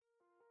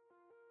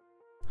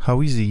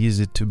How easy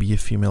is it to be a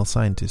female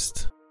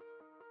scientist?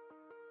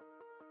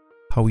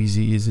 How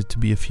easy is it to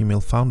be a female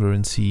founder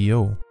and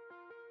CEO?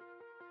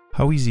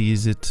 How easy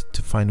is it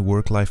to find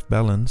work-life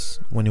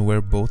balance when you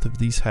wear both of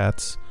these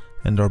hats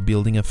and are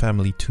building a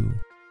family too?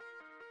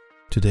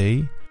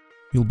 Today,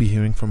 you'll be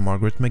hearing from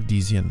Margaret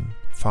Magdesian,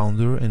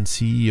 founder and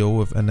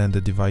CEO of Ananda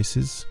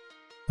Devices,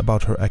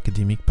 about her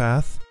academic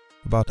path,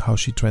 about how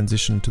she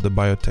transitioned to the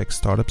biotech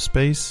startup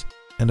space,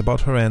 and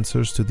about her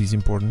answers to these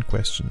important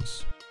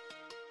questions.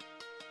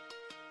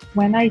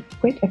 When I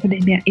quit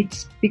academia,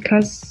 it's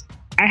because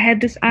I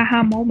had this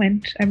aha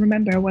moment. I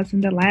remember I was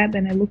in the lab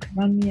and I looked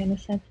around me and I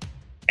said,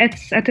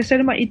 at a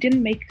certain point, it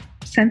didn't make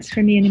sense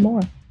for me anymore.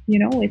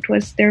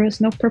 There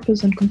was no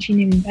purpose in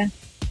continuing that.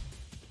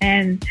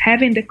 And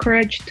having the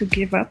courage to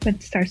give up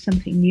and start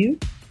something new,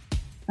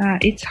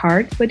 it's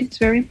hard, but it's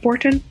very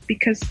important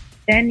because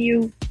then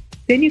you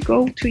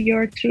go to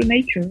your true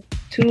nature,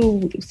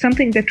 to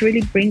something that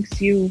really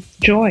brings you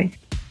joy.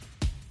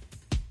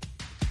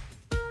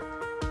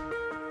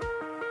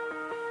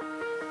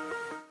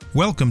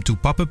 Welcome to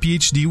Papa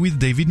PhD with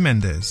David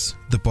Mendez,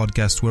 the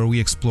podcast where we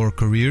explore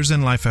careers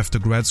and life after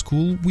grad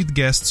school with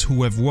guests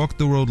who have walked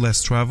the road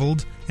less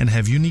traveled and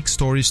have unique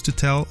stories to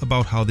tell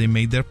about how they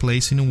made their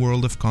place in a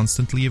world of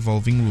constantly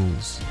evolving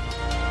rules.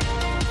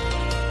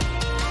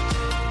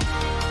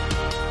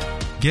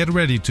 Get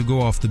ready to go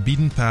off the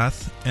beaten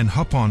path and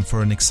hop on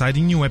for an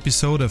exciting new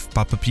episode of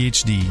Papa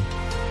PhD.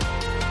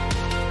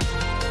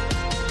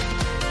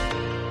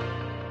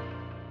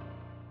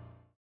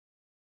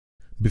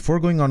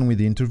 Before going on with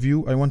the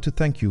interview, I want to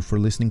thank you for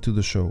listening to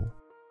the show.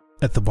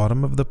 At the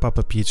bottom of the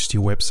Papa PhD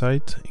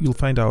website, you'll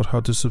find out how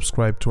to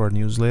subscribe to our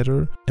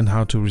newsletter and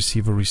how to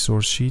receive a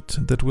resource sheet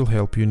that will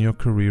help you in your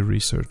career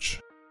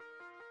research.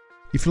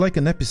 If you like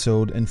an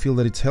episode and feel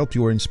that it's helped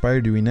you or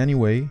inspired you in any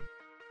way,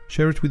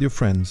 share it with your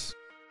friends.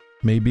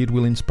 Maybe it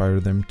will inspire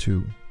them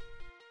too.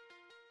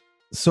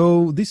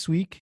 So this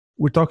week,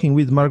 we're talking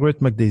with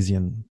Margaret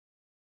Magdesian.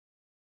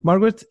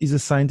 Margaret is a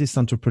scientist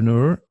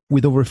entrepreneur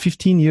with over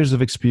 15 years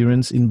of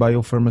experience in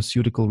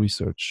biopharmaceutical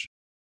research.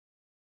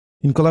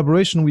 In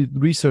collaboration with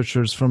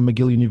researchers from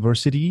McGill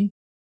University,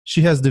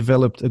 she has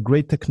developed a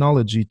great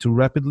technology to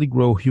rapidly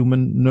grow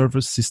human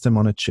nervous system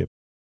on a chip.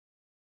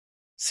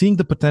 Seeing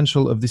the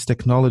potential of this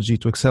technology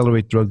to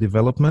accelerate drug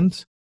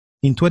development,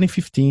 in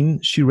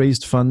 2015, she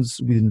raised funds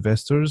with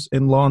investors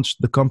and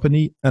launched the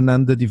company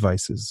Ananda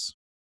Devices.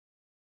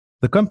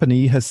 The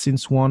company has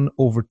since won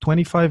over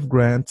 25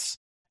 grants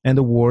and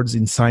awards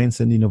in science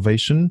and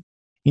innovation,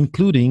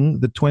 including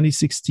the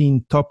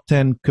 2016 Top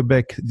 10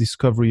 Quebec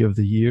Discovery of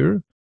the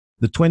Year,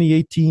 the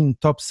 2018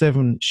 Top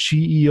 7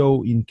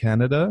 CEO in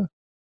Canada,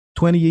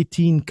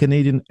 2018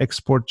 Canadian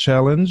Export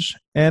Challenge,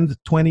 and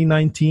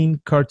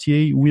 2019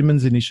 Cartier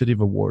Women's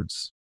Initiative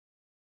Awards.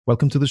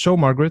 Welcome to the show,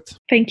 Margaret.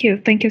 Thank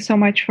you. Thank you so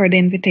much for the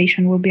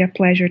invitation. It will be a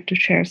pleasure to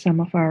share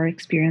some of our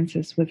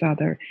experiences with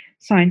other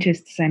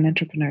scientists and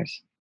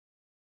entrepreneurs.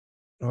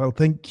 Well,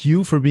 thank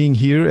you for being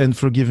here and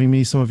for giving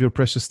me some of your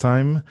precious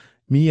time,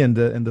 me and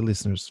the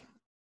listeners.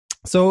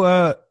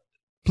 So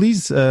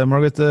please,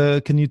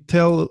 Margaret, can you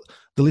tell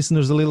the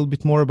listeners a little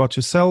bit more about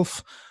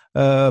yourself,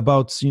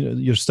 about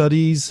your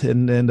studies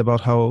and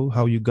about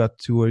how you got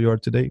to where you are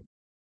today?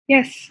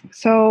 Yes.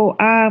 So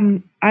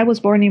I was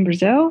born in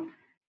Brazil.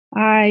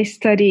 I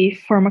study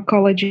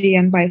pharmacology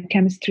and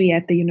biochemistry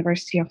at the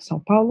University of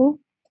São Paulo.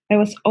 I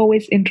was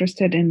always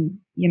interested in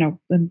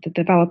the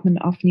development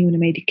of new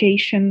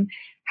medication,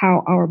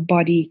 how our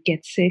body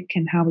gets sick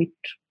and how it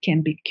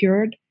can be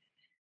cured.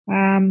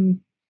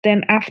 Then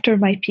after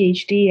my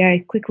PhD,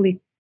 I quickly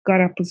got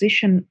a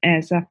position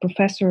as a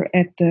professor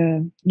at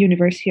the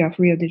University of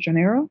Rio de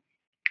Janeiro.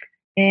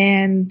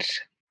 And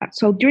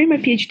so during my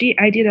PhD,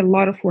 I did a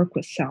lot of work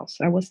with cells.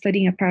 I was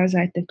studying a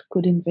parasite that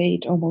could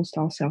invade almost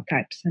all cell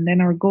types. And then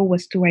our goal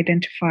was to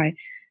identify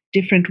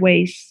different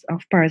ways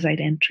of parasite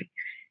entry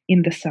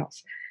in the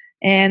cells.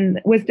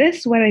 And with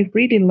this, what I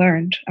really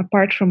learned,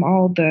 apart from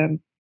all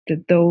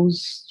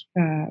those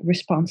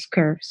response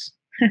curves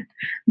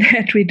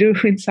that we do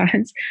in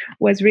science,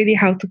 was really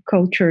how to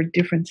culture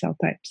different cell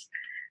types.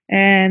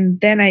 And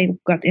then I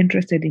got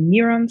interested in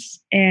neurons.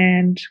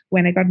 And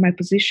when I got my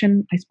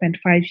position, I spent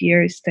 5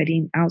 years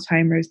studying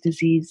Alzheimer's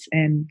disease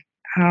and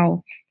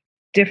how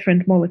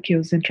different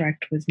molecules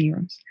interact with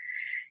neurons.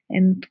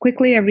 And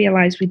quickly I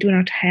realized we do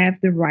not have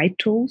the right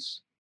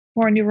tools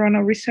for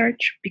neuronal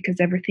research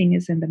because everything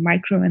is in the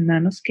micro and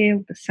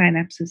nanoscale. The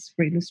synapse is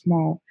really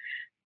small.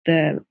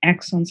 The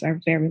axons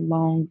are very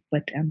long,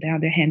 but on the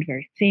other hand,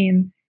 very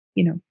thin.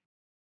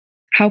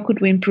 How could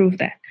we improve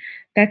that?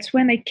 That's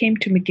when I came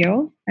to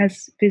McGill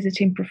as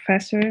visiting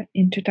professor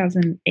in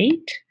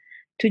 2008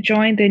 to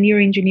join the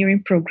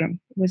neuroengineering program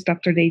with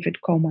Dr.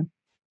 David Coleman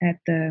at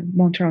the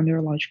Montreal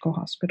Neurological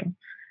Hospital.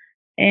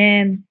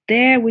 And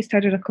there we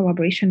started a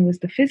collaboration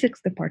with the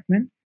physics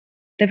department,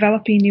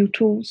 developing new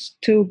tools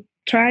to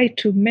try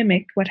to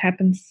mimic what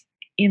happens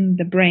in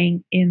the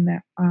brain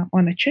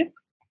on a chip.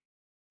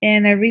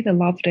 And I really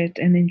loved it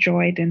and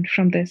enjoyed. And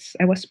from this,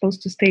 I was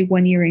supposed to stay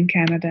 1 year in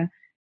Canada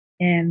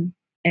and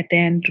at the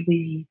end,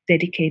 we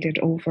dedicated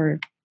over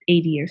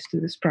 8 years to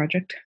this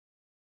project.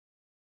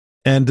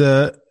 And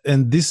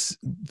this,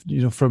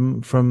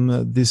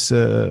 from this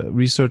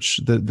research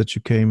that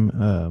you came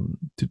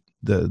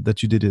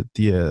that you did at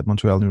the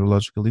Montreal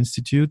Neurological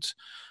Institute.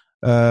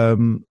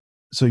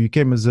 So you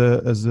came as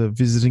a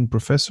visiting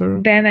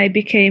professor. Then I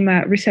became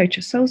a research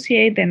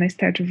associate. Then I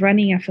started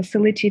running a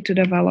facility to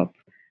develop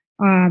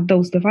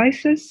those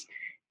devices.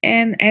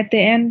 And at the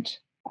end,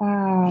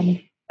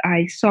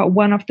 I saw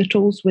one of the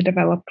tools we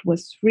developed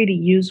was really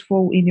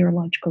useful in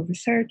neurological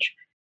research,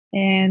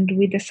 and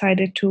I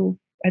decided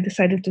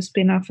to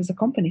spin off as a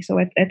company. So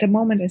at the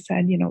moment, I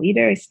said,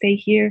 either I stay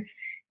here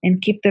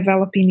and keep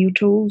developing new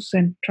tools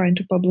and trying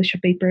to publish a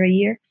paper a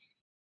year,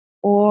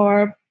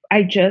 or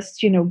I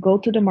just, go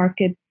to the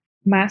market,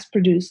 mass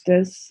produce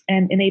this,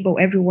 and enable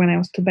everyone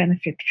else to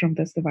benefit from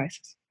these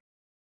devices.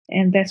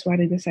 And that's what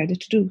I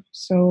decided to do.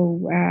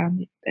 So,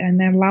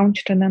 and I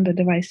launched Ananda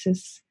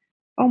Devices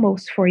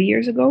almost 4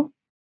 years ago.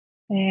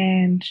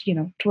 And,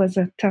 it was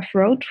a tough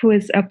road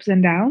with ups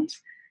and downs.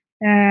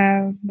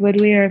 But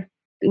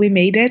we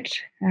made it.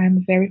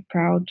 I'm very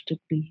proud to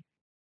be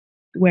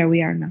where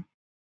we are now.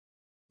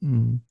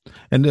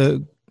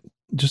 And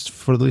just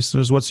for the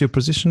listeners, what's your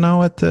position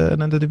now at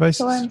Ananda Devices?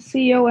 So I'm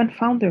CEO and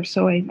founder.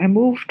 So I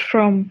moved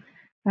from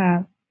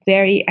a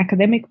very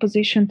academic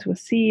position to a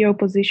CEO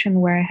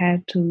position where I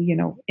had to,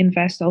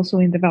 invest also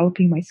in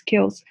developing my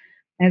skills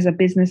as a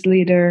business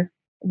leader,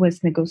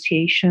 with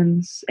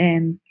negotiations,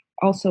 and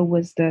also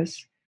with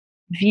this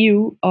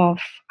view of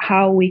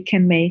how we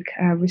can make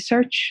a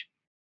research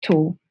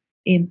tool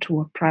into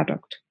a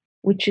product,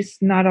 which is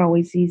not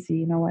always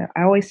easy.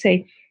 I always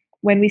say,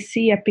 when we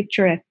see a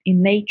picture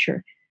in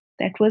nature,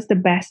 that was the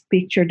best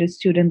picture the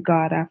student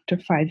got after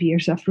 5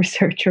 years of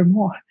research or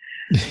more.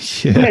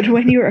 Yeah. But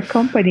when you're a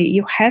company,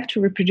 you have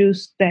to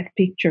reproduce that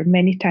picture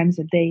many times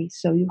a day.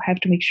 So you have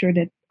to make sure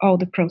that all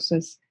the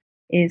process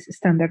is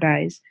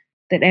standardized,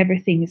 that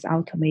everything is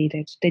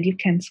automated, that you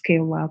can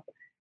scale up.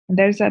 And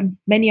there's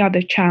many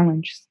other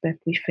challenges that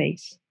we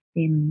face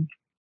in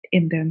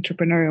the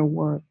entrepreneurial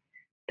world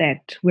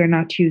that we're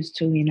not used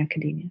to in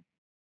academia.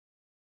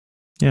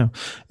 Yeah.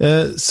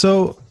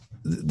 So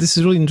this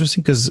is really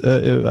interesting because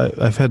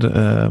I've had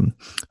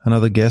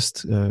another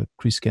guest,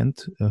 Chris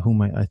Kent,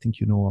 whom I think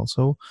you know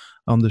also,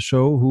 on the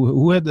show,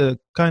 who had a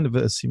kind of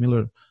a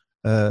similar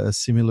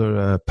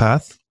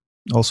path.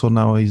 Also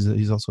now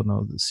he's also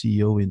now the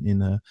CEO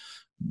in a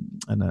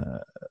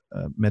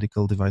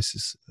medical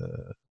devices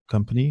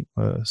company,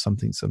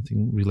 something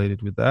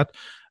related with that,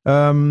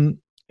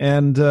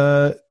 and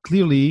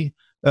clearly.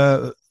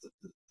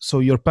 So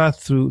your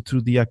path through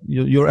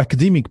your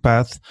academic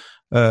path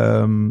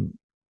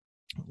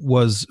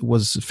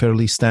was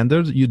fairly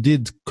standard. You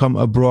did come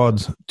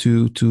abroad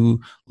to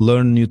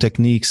learn new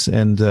techniques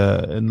and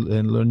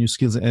learn new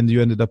skills, and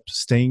you ended up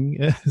staying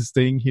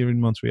here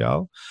in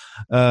Montreal.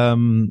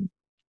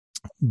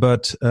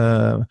 But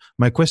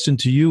my question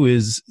to you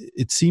is: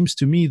 it seems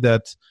to me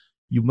that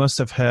you must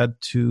have had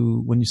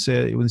to, when you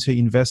say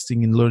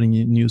investing in learning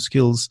new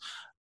skills,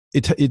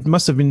 it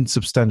must have been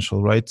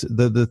substantial, right?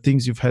 The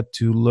things you've had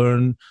to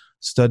learn,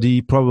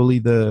 study, probably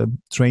the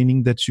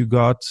training that you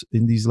got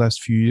in these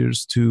last few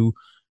years to,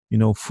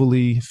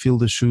 fully fill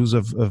the shoes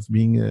of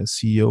being a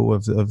CEO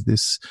of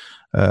this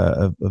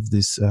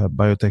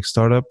biotech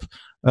startup.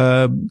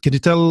 Can you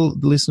tell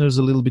the listeners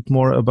a little bit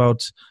more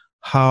about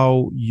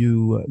how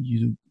you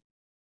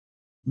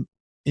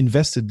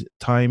invested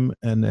time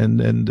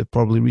and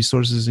probably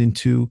resources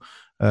into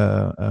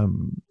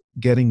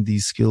getting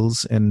these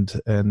skills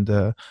and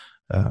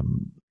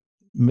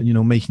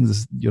making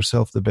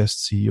yourself the best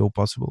CEO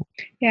possible?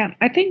 Yeah,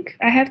 I think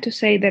I have to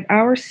say that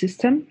our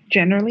system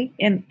generally,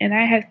 and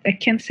I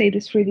can't say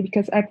this really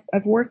because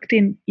I've worked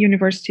in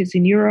universities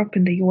in Europe,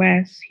 in the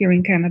US, here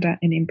in Canada,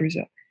 and in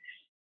Brazil.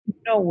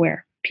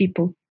 Nowhere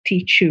people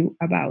teach you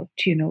about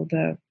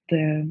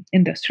the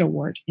industrial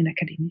world in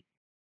academia.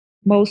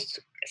 Most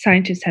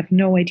scientists have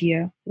no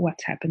idea what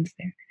happens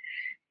there.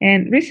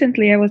 And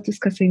recently I was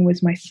discussing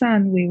with my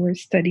son, we were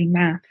studying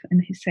math,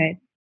 and he said,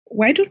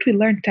 why don't we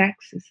learn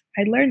taxes?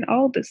 I learned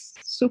all this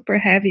super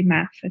heavy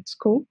math at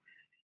school,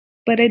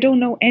 but I don't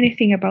know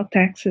anything about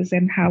taxes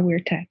and how we're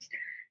taxed.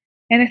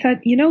 And I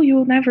thought,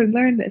 you'll never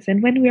learn this.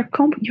 And when you're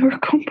a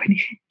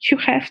company, you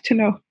have to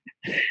know.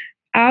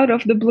 Out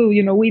of the blue,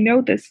 we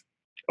know this.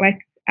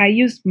 Like, I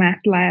use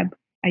MATLAB,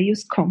 I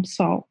use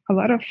COMSOL, a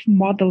lot of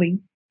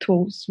modeling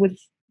tools with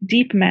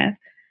deep math,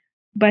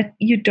 but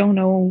you don't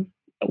know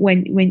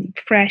when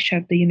fresh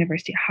at the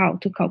university how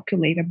to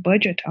calculate a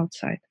budget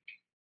outside.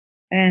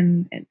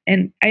 And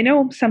I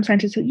know some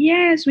scientists say,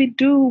 yes, we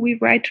do. We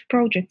write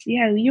projects.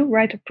 Yeah, you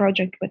write a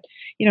project, but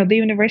the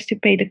university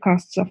pay the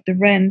costs of the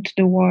rent,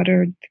 the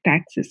water, the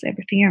taxes,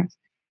 everything else.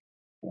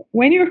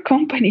 When you're a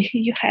company,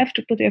 you have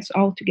to put this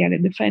all together.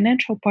 The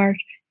financial part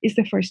is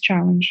the first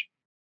challenge.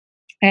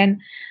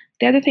 And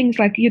the other thing is,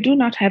 like, you do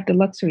not have the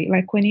luxury.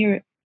 Like when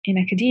you're in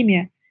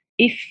academia,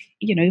 if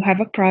you have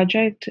a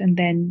project and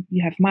then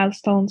you have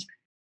milestones,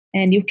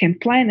 and you can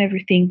plan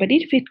everything. But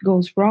if it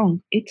goes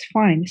wrong, it's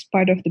fine. It's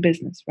part of the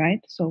business, right?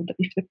 So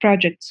if the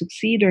project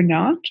succeed or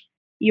not,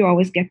 you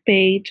always get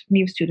paid.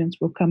 New students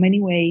will come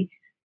anyway.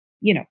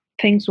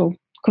 Things will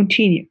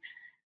continue.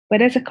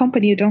 But as a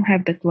company, you don't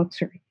have that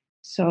luxury.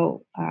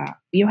 So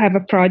you have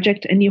a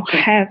project and you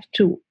have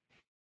to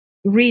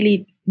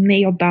really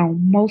nail down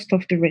most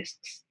of the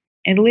risks,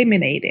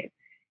 eliminate it,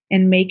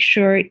 and make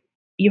sure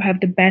you have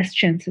the best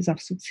chances of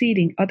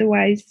succeeding.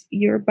 Otherwise,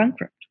 you're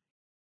bankrupt.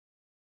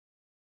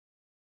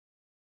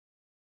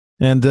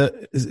 And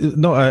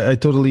no, I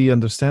totally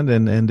understand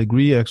and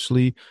agree.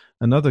 Actually,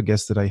 another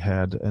guest that I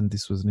had, and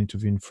this was an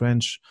interview in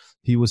French,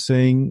 he was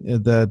saying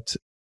that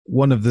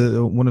one of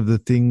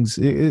the things,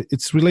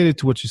 it's related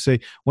to what you say.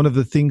 One of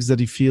the things that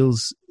he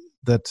feels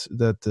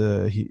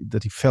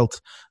that he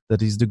felt that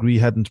his degree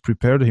hadn't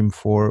prepared him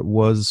for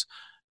was,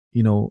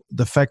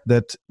 the fact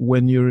that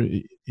when you're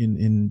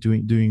in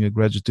doing a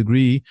graduate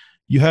degree,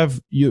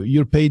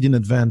 you're paid in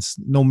advance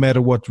no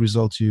matter what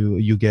result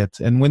you get.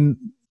 And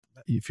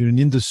if you're in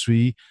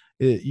industry,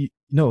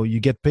 you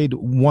get paid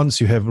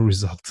once you have a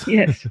result.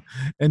 Yes.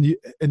 and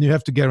you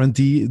have to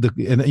guarantee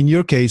and in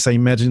your case, I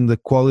imagine the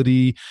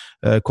quality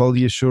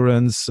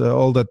assurance,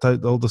 all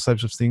those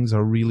types of things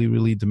are really,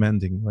 really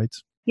demanding, right?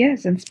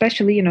 Yes, and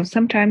especially,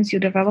 sometimes you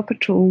develop a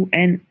tool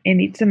and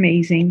it's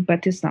amazing,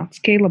 but it's not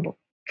scalable,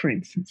 for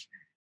instance.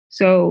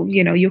 So,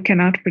 you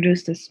cannot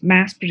produce this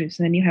mass produce,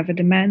 and then you have a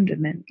demand,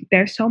 and then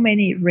there are so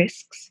many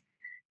risks.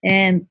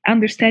 And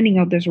understanding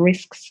of those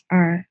risks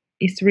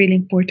is really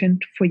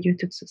important for you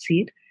to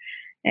succeed.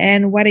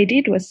 And what I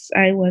did was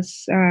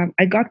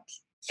I got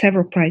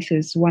several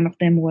prizes. One of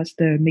them was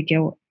the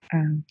Miguel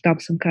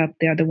Dobson Cup,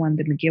 the other one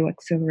the McGill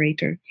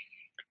Accelerator,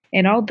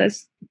 and all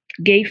this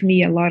gave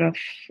me a lot of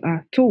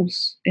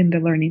tools in the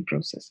learning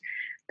process.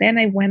 Then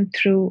I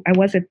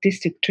was at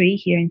District 3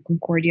 here in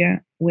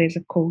Concordia with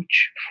a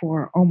coach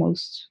for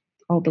almost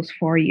all those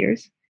 4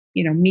 years,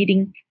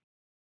 meeting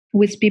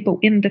with people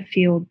in the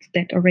field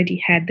that already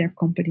had their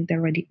company, that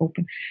already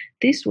open.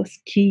 This was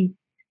key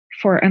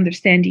for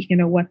understanding,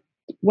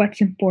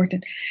 what's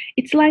important.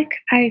 It's like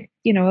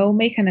I'll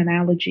make an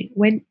analogy.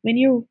 When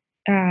you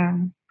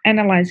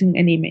analyzing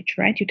an image,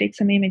 right? You take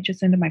some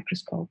images in the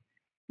microscope,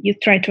 you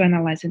try to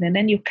analyze it, and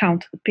then you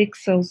count the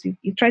pixels.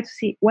 You try to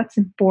see what's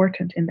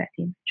important in that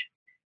image.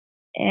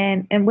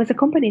 And with a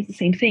company, it's the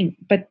same thing.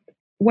 But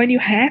when you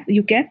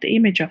get the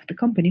image of the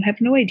company, you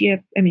have no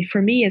idea. I mean,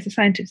 for me as a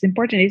scientist,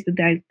 important is that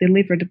I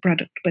deliver the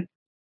product. But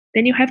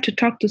then you have to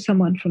talk to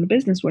someone from the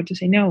business world to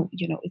say, no,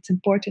 it's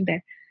important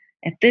that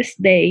at this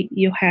day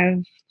you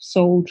have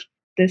sold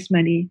this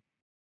many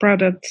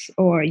products,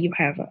 or you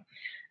have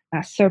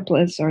a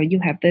surplus, or you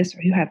have this,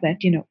 or you have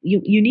that.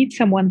 You need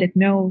someone that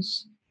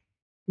knows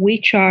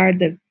which are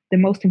the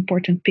most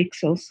important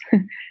pixels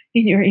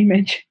in your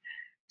image.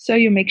 So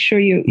you make sure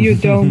you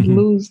don't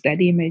lose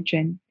that image,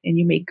 and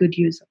you make good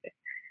use of it.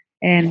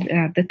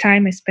 And the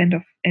time I spent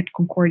at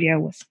Concordia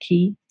was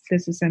key.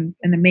 This is an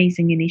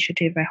amazing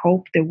initiative. I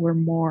hope there were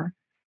more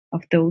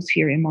of those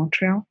here in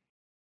Montreal,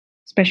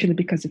 especially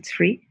because it's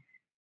free.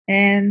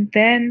 And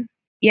then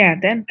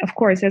of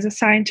course, as a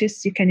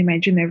scientist, you can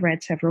imagine I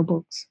read several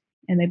books,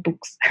 and the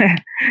books.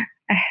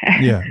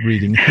 Yeah,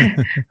 reading.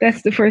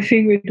 That's the first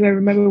thing we do. I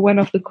remember one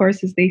of the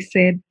courses, they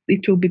said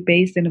it will be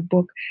based in a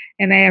book.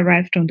 And I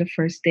arrived on the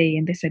first day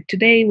and they said,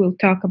 today we'll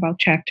talk about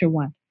chapter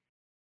 1.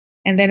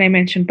 And then I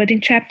mentioned, but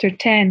in chapter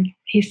 10,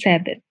 he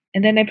said it.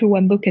 And then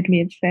everyone looked at me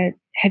and said,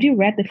 have you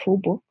read the full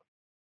book?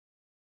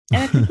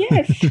 And I said,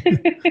 yes.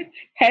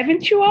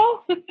 Haven't you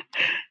all?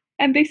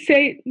 And they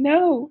say,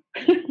 no.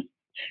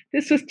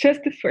 This was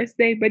just the first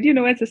day. But,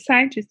 as a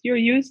scientist, you're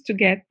used to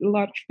get a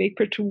lot of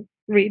paper to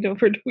read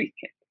over the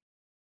weekend.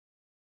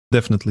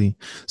 Definitely.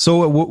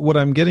 So what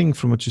I'm getting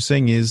from what you're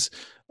saying is,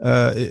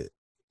 it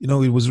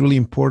was really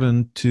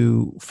important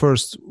to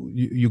first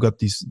you got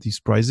these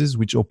prizes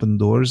which opened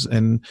doors,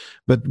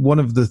 but one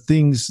of the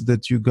things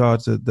that you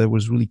got that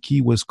was really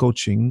key was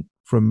coaching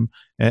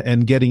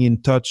and getting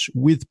in touch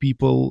with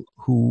people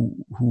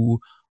who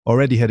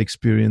already had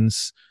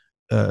experience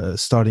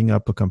starting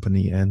up a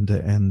company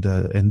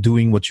and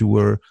doing what you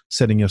were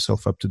setting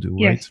yourself up to do.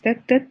 Yes, right?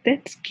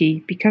 that's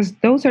key, because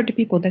those are the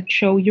people that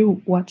show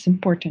you what's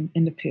important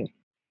in the field.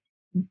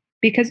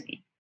 Because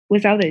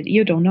without it,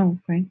 you don't know,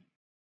 right?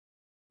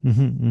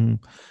 Mm-hmm, mm-hmm.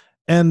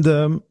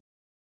 And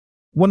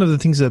one of the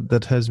things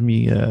that has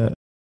me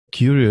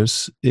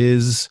curious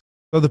is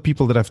other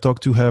people that I've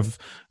talked to have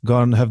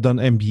done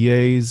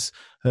MBAs,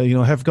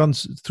 have gone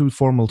through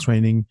formal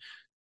training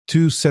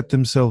to set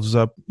themselves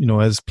up,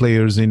 as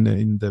players in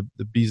the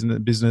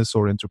business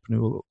or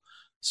entrepreneurial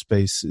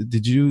space.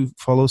 Did you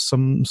follow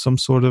some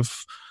sort of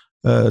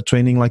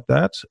training like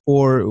that,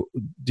 or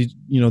did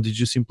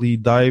you simply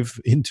dive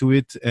into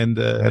it and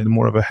had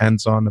more of a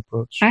hands-on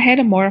approach? I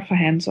had more of a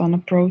hands-on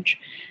approach,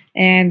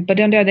 but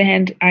on the other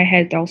hand, I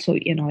had also,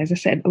 as I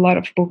said, a lot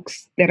of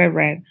books that I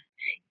read.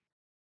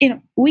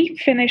 We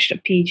finished a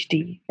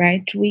PhD,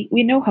 right?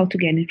 We know how to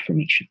get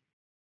information.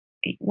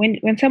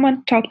 When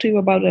someone talks to you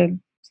about a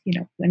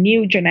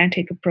new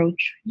genetic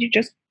approach, you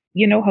just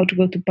you know how to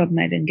go to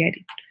PubMed and get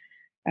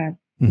it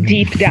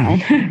deep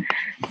down.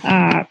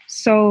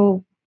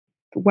 So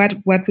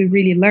what we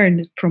really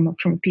learned from a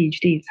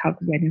PhD is how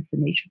to get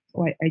information.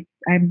 So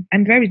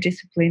I'm very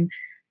disciplined.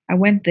 I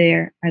went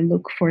there, I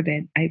looked for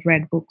that. I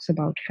read books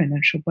about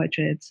financial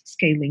budgets,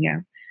 scaling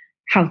up,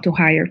 how to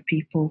hire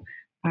people.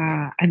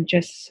 I'm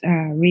just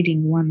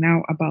reading one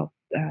now about,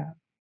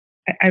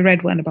 I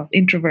read one about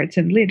introverts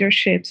and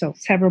leadership. So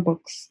several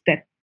books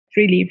that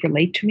really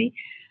relate to me.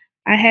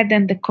 I had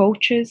then the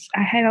coaches.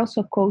 I had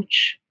also a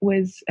coach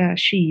with a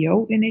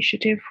CEO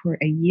initiative for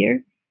a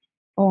year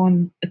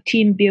on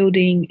team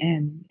building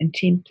and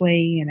team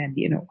playing, and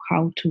then,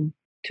 how to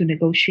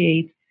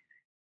negotiate,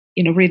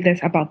 read this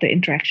about the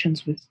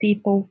interactions with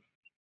people.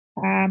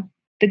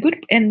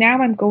 And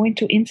now I'm going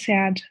to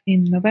INSEAD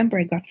in November.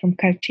 I got from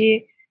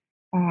Cartier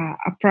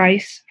a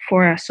prize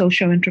for a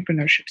social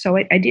entrepreneurship. So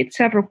I did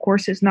several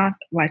courses, not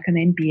like an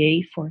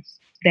MBA for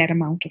that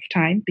amount of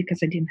time because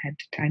I didn't have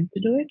the time to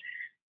do it.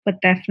 But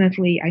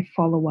definitely I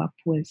follow up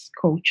with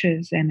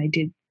coaches and I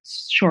did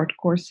short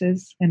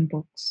courses and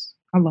books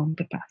along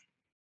the path.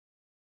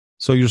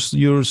 So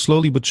you're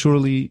slowly but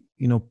surely,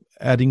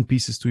 adding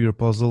pieces to your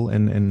puzzle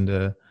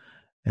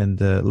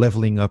and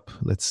leveling up,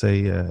 let's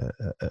say,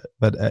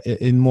 but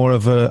in more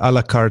of a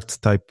la carte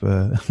type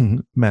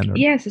manner.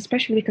 Yes,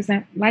 especially because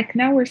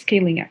now we're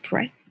scaling up,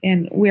 right?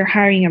 And we're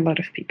hiring a lot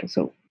of people.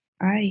 So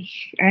I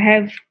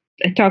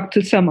talked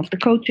to some of the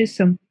coaches,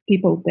 some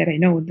people that I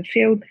know in the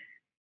field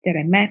that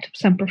I met,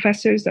 some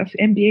professors of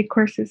MBA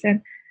courses,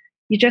 and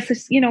you just,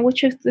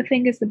 which is the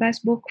thing is the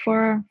best book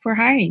for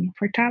hiring,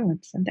 for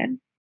talents. And then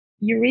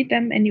you read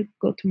them and you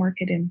go to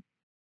market and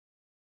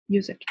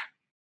use it.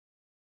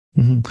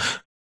 Mm-hmm.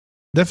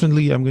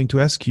 Definitely, I'm going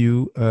to ask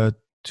you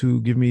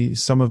to give me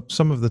some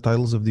of the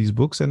titles of these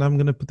books, and I'm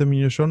going to put them in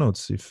your show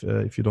notes if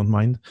you don't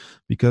mind,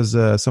 because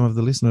some of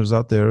the listeners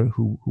out there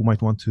who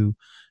might want to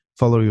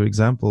follow your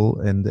example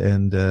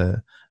and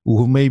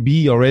who may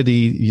be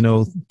already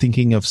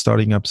thinking of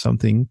starting up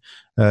something,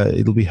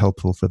 it'll be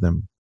helpful for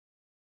them.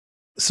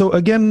 So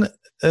again,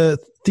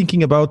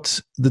 thinking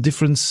about the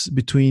difference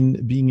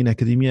between being in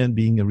academia and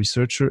being a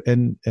researcher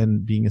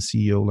and being a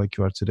CEO like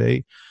you are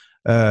today.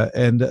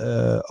 And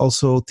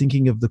also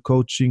thinking of the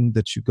coaching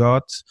that you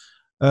got,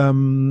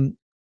 can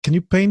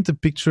you paint a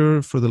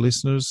picture for the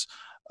listeners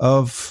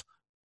of,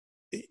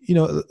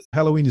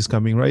 Halloween is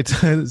coming, right?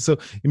 So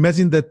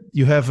imagine that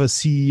you have a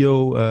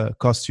CEO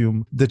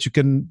costume that you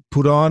can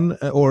put on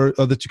or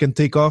that you can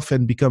take off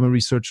and become a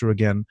researcher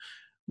again.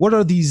 What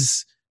are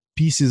these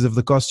pieces of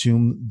the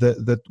costume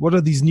that what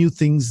are these new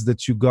things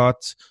that you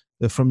got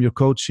from your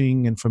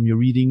coaching and from your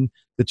reading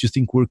that you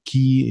think were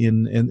key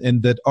and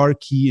that are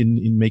key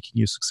in making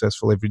you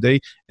successful every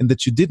day, and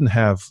that you didn't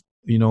have,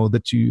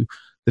 that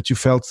you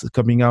felt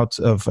coming out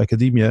of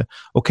academia,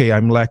 okay,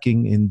 I'm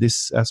lacking in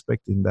this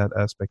aspect, in that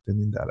aspect,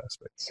 and in that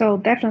aspect? So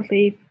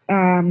definitely,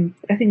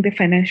 I think the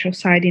financial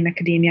side in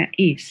academia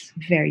is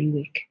very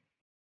weak,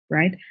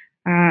 right?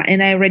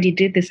 And I already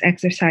did this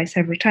exercise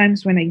several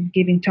times when I'm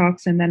giving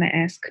talks, and then I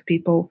ask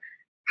people,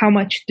 how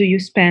much do you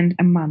spend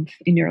a month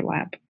in your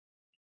lab?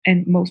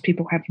 And most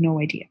people have no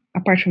idea.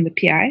 Apart from the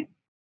PI,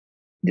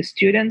 the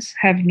students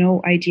have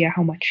no idea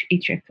how much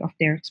each of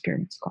their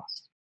experiments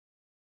cost.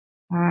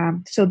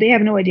 So they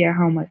have no idea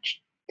how much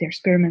their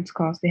experiments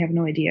cost. They have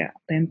no idea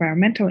the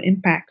environmental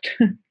impact.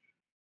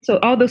 So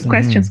all those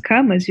questions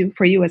come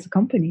for you as a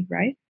company,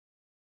 right?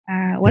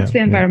 What's the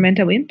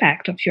environmental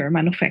impact of your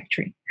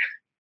manufacturing?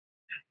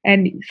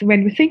 And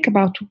when we think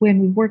about when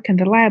we work in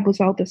the lab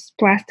with all this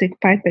plastic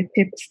pipette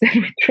tips that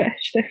we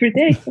trashed every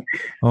day.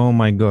 Oh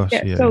my gosh.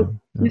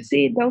 You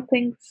see those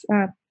things,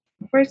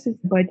 first is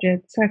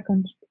budget,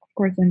 second, of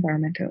course,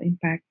 environmental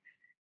impact.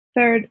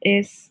 Third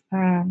is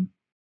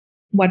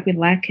what we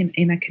lack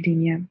in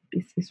academia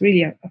is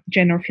really a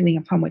general feeling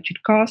of how much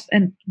it costs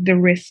and the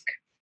risk,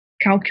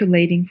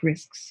 calculating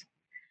risks.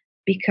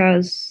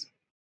 Because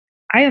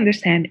I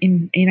understand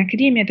in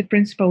academia, the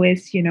principle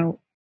is,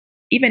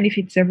 even if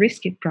it's a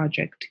risky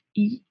project,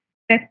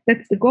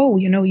 that's the goal.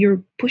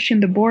 You're pushing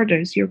the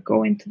borders, you're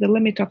going to the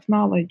limit of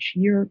knowledge,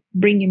 you're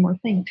bringing more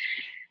things,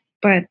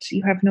 but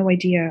you have no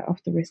idea of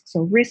the risk.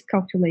 So risk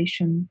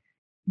calculation,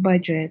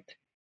 budget,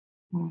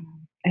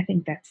 I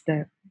think that's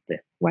the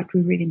what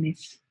we really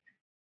miss.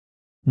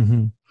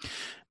 Mm-hmm.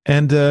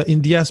 And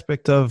in the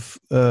aspect of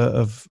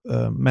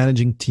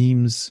managing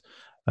teams,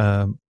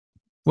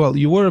 well,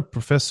 you were a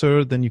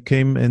professor, then you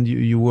came and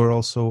you were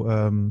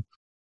also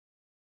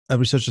a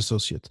research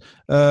associate.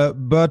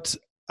 But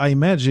I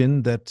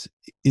imagine that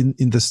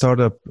in the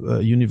startup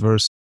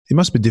universe, it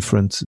must be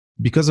different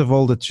because of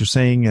all that you're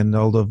saying and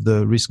all of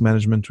the risk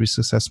management, risk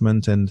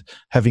assessment, and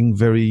having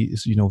very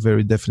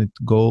definite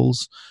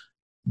goals.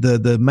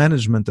 The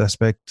management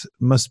aspect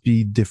must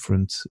be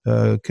different.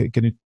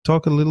 Can you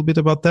talk a little bit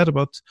about that?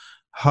 About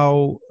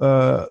how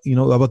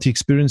about the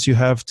experience you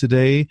have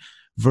today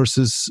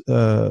versus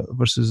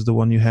the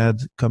one you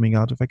had coming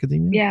out of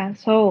academia? Yeah.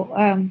 So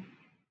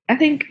I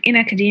think in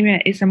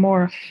academia it's a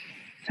more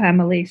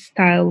family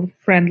style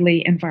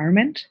friendly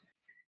environment.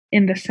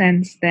 in the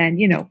sense that,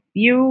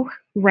 you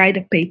write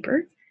a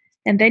paper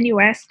and then you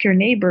ask your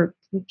neighbor,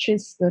 which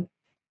is the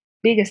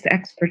biggest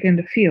expert in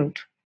the field,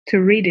 to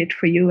read it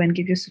for you and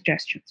give you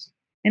suggestions.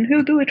 And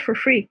he'll do it for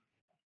free.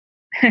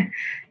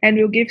 And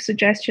we'll give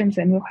suggestions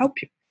and we'll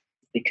help you,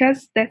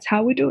 because that's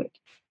how we do it.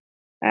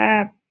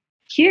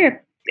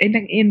 Here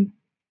in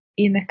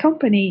a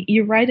company,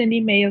 you write an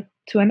email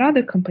to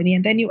another company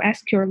and then you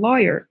ask your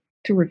lawyer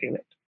to review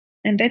it.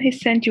 And then he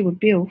sent you a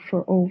bill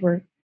for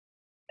over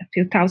a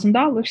few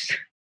 $1,000s.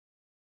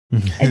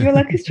 And you're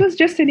like, it was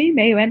just an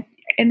email.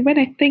 And when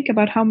I think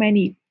about how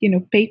many,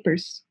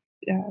 papers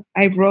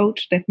I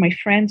wrote that my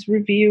friends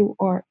review,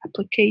 or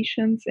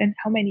applications, and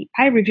how many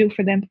I review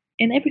for them,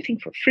 and everything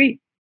for free,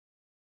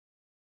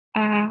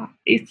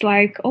 it's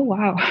like, oh,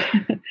 wow.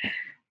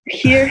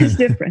 Here is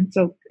different.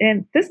 So,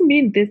 and it doesn't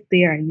mean that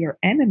they are your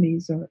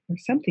enemies or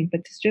something,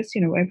 but it's just,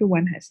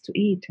 everyone has to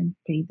eat and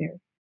pay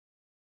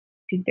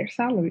their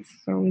salaries.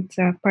 So it's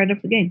a part of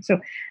the game.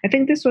 So I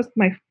think this was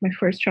my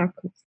first shock.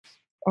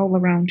 All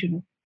around,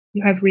 you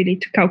have really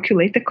to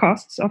calculate the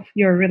costs of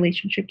your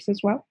relationships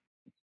as well.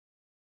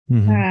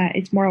 Mm-hmm.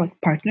 It's more like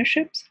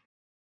partnerships.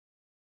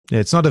 Yeah,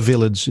 it's not a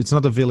village. It's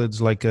not a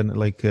village like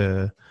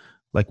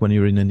when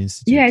you're in an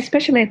institute. Yeah,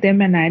 especially at the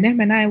MNI. The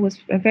MNI was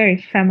a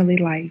very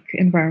family-like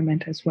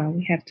environment as well.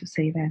 We have to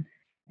say that.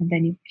 And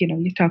then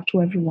you talk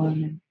to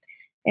everyone,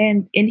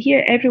 and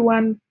here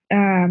everyone.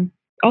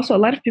 Also, a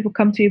lot of people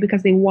come to you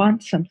because they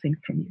want something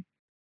from you.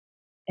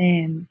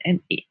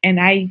 And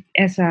I,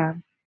 as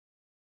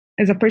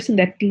a person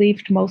that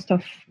lived most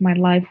of my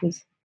life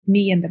with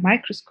me and the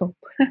microscope,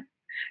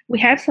 we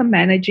have some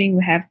managing,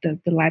 we have the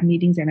lab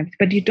meetings and everything,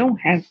 but you don't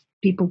have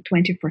people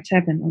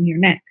 24/7 on your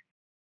neck.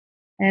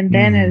 And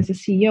then as a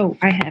CEO,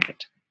 I have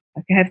it.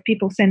 Like, I have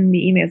people sending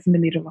me emails in the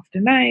middle of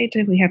the night,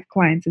 and we have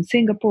clients in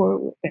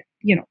Singapore,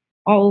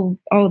 all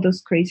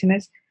those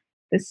craziness.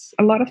 There's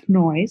a lot of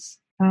noise,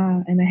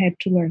 and I had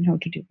to learn how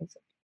to deal with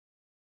it.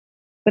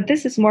 But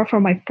this is more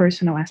from my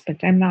personal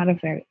aspect. I'm not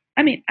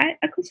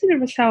I consider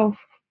myself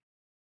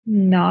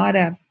not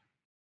a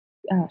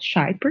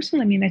shy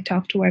person. I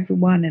talk to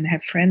everyone and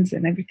have friends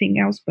and everything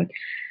else, but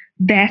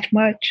that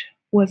much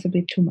was a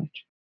bit too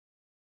much.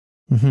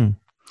 Mm-hmm.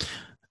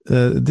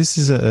 This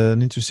is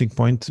an interesting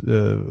point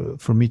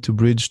for me to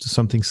bridge to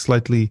something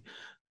slightly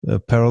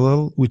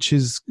parallel, which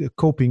is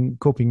coping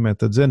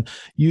methods. And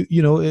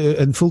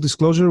and full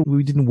disclosure,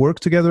 we didn't work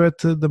together at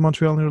the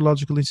Montreal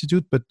Neurological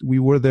Institute, but we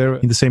were there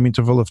in the same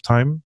interval of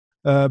time.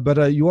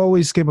 But you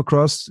always came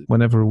across,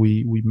 whenever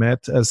we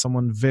met, as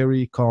someone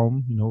very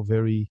calm,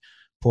 very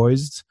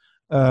poised.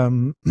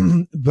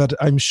 But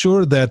I'm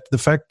sure that the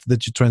fact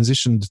that you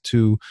transitioned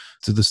to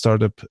the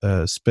startup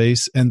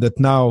space, and that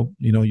now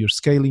you're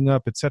scaling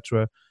up,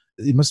 etc.,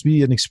 it must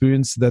be an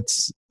experience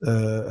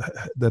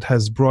that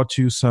has brought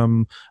you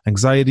some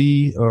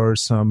anxiety or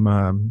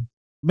some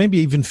maybe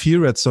even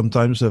fear at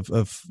sometimes of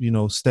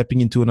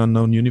stepping into an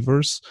unknown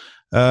universe.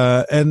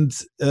 And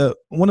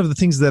one of the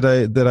things that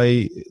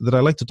I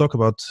like to talk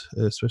about,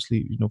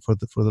 especially for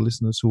the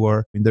listeners who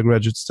are in their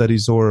graduate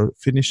studies or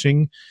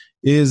finishing,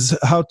 is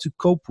how to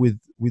cope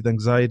with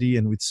anxiety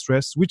and with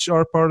stress, which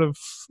are part of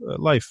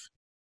life.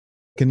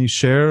 Can you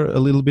share a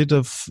little bit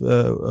of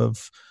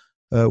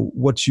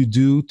what you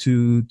do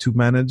to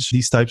manage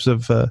these types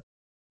of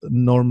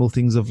normal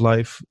things of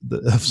life,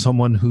 of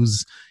someone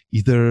who's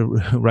either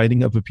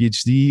writing up a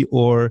PhD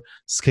or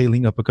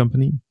scaling up a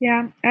company?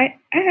 Yeah, I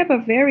have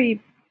a very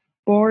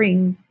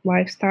boring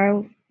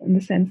lifestyle, in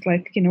the sense,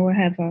 like, I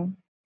have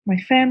my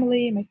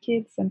family, my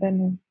kids, and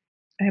then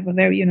I have a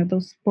very,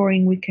 those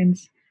boring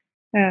weekends,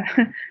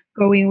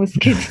 going with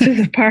kids to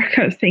the park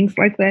or things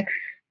like that.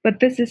 But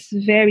this is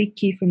very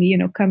key for me,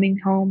 coming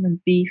home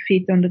and be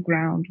feet on the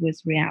ground with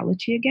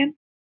reality again.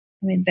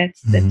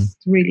 That's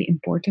really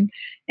important.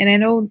 And I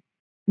know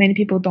many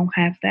people don't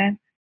have that.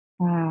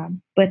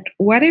 But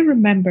what I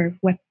remember,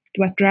 what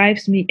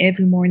drives me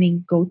every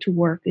morning, go to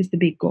work, is the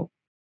big goal.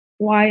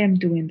 Why I'm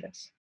doing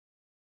this.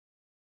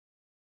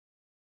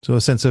 So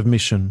a sense of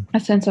mission. A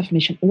sense of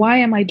mission. Why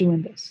am I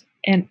doing this?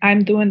 And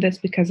I'm doing this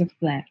because of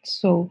that.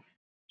 So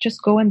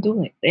just go and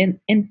do it.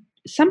 And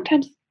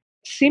sometimes it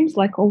seems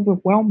like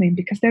overwhelming,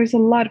 because there's a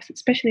lot of,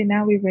 especially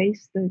now we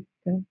raised the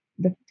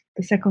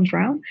second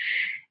round.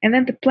 And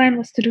then the plan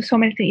was to do so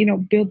many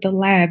things, build the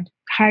lab,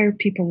 hire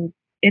people.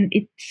 And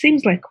it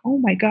seems like, oh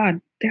my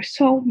God, there's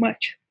so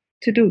much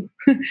to do.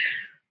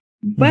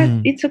 But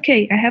it's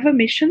okay. I have a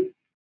mission,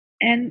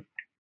 and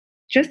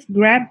just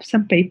grab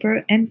some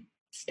paper and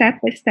step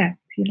by step,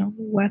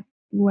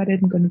 what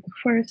I'm going to do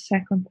first,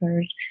 second,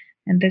 third.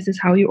 And this is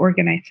how you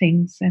organize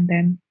things, and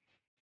then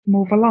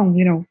move along,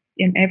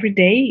 and every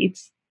day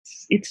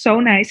it's so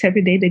nice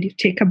every day that you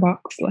tick a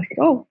box like,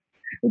 oh,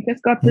 we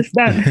just got this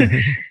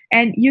done.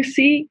 And you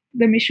see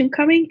the mission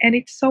coming, and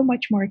it's so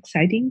much more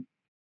exciting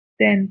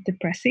than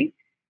depressing.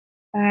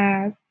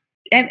 And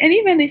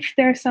even if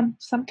there are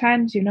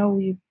sometimes,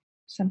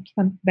 some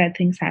bad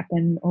things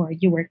happen, or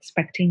you were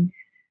expecting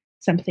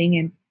something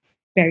and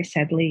very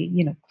sadly,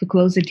 to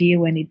close a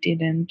deal and it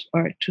didn't,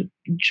 or to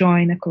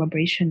join a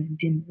collaboration and it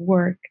didn't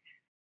work.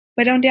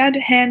 But on the other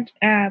hand,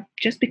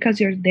 just because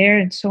you're there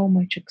and so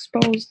much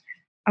exposed,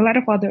 a lot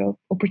of other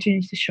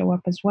opportunities show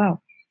up as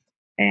well.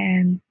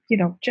 And,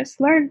 just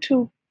learn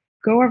to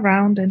go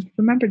around and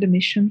remember the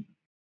mission.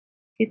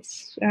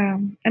 It's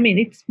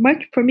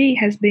much, for me,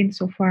 has been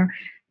so far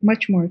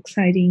much more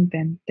exciting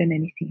than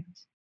anything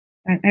else.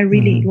 I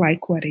really Mhm.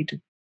 like what I do.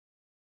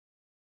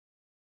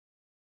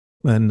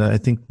 And I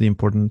think the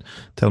important,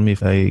 tell me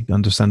if I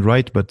understand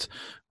right, but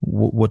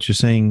what you're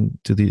saying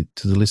to the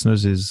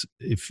listeners is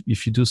if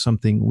you do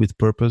something with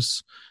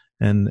purpose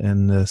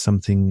and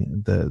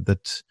something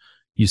that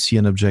you see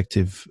an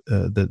objective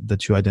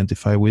that you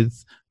identify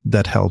with,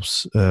 that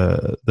helps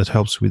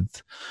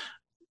with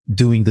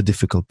doing the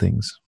difficult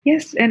things.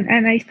 Yes,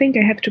 and I think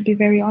I have to be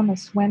very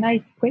honest. When I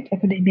quit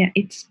academia,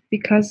 it's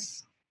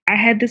because I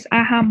had this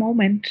aha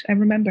moment. I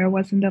remember I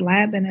was in the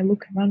lab and I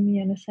looked around me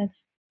and I said,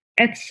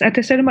 at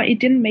a certain point, it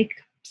didn't make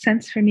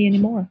sense for me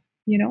anymore.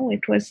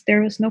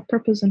 There was no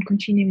purpose in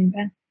continuing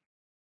that.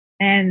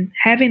 And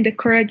having the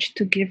courage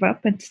to give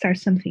up and start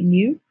something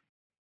new,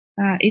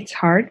 it's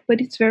hard, but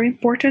it's very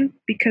important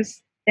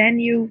because then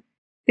you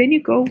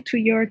go to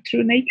your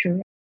true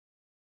nature,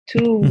 to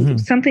Mm-hmm.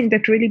 something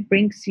that really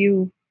brings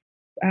you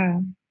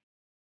um,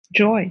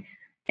 joy,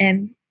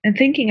 and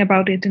thinking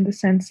about it in the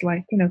sense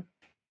like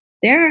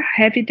there are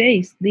heavy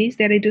days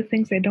that I do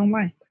things I don't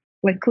like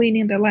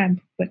cleaning the lab,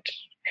 but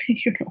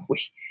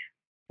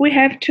we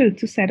have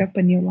to set up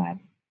a new lab.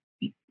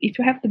 If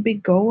you have the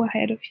big goal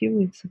ahead of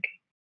you, it's okay.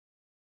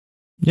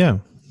 Yeah,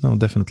 no,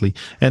 definitely.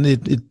 And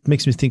it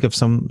makes me think of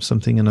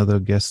something another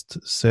guest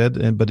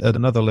said, but at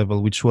another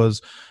level, which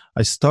was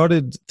I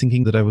started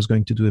thinking that I was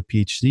going to do a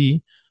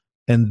PhD.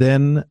 And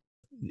then,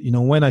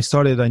 when I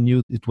started, I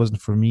knew it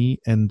wasn't for me.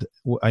 And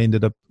I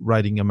ended up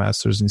writing a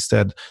master's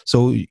instead.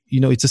 So,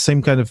 it's the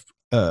same kind of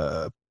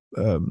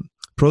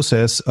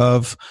process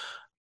of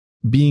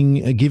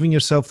giving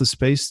yourself the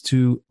space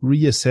to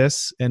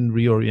reassess and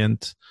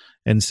reorient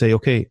and say,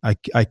 okay,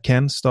 I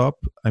can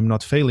stop. I'm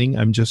not failing.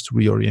 I'm just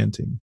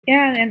reorienting.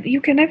 Yeah, and you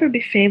can never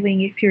be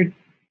failing if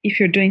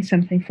you're doing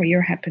something for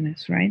your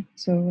happiness, right?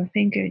 So I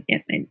think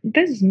it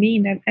does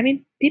mean that,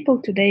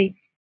 people today,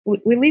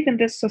 we live in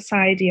this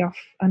society of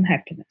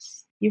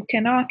unhappiness. You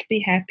cannot be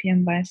happy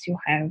unless you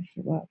have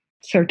a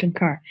certain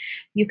car.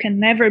 You can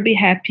never be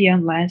happy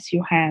unless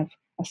you have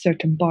a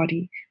certain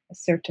body, a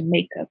certain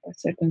makeup, a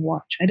certain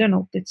watch. I don't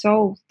know. It's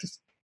all this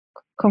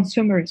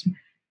consumerism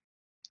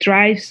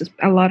drives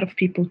a lot of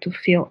people to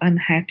feel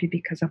unhappy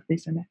because of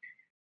this and that.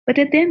 But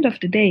at the end of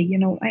the day,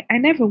 I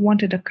never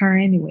wanted a car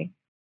anyway.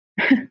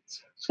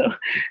 So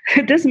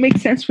it doesn't make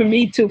sense for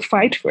me to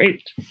fight for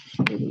it.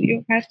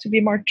 You have to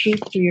be more true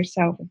to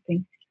yourself and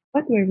think,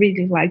 what do I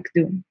really like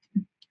doing?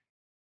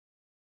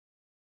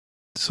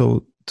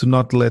 So to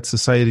not let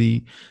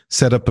society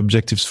set up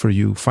objectives for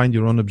you, find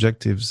your own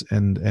objectives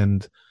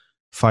and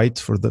fight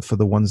for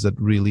the ones that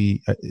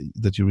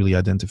you really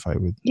identify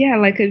with. Yeah,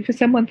 like if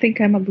someone think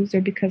I'm a loser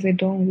because I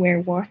don't wear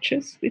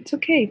watches, it's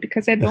okay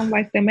because I don't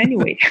like them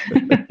anyway.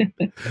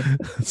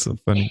 That's so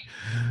funny.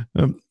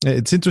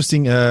 It's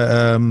interesting.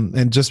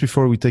 And just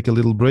before we take a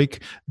little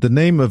break, the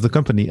name of the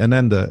company,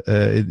 Ananda,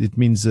 it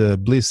means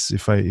bliss.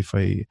 If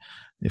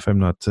I'm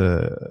not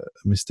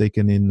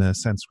mistaken in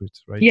Sanskrit,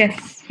 right?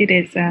 Yes, it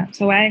is.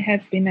 So I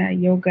have been a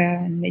yoga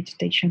and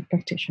meditation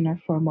practitioner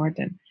for more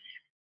than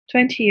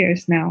 20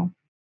 years now.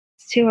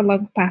 Still a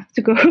long path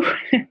to go.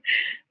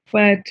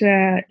 But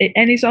and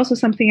it's also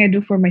something I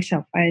do for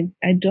myself. I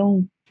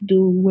don't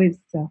do with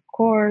a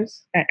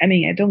course. I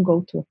don't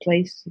go to a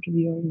place to do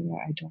yoga.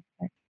 I don't.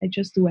 I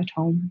just do at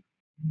home,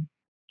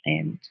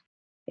 and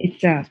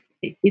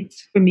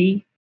it's for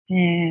me,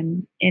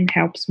 and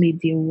helps me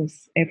deal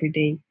with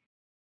everyday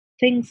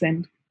things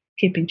and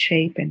keep in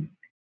shape. And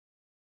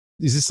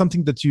Is this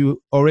something that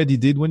you already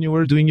did when you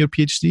were doing your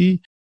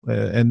PhD?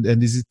 And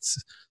is it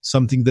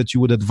something that you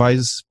would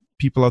advise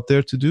people out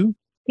there to do?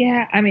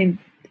 yeah,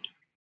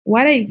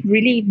 what I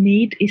really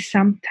need is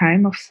some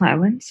time of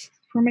silence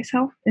for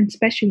myself, and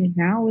especially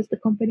now with the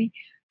company,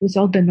 with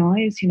all the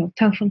noise,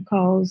 telephone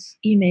calls,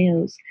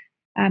 emails,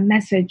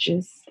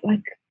 messages.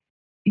 Like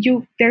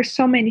there's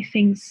so many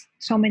things,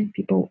 so many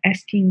people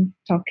asking,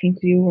 talking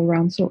to you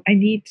around. So I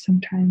need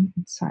some time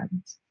in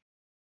silence.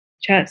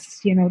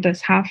 Just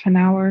this half an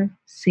hour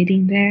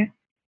sitting there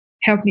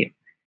help me.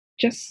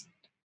 Just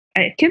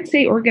I can't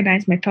say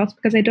organize my thoughts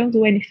because I don't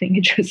do anything.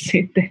 I just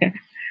sit there.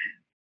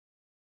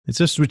 It's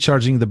just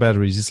recharging the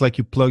batteries. It's like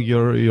you plug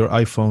your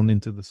iPhone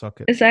into the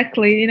socket.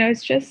 Exactly.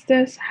 It's just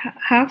this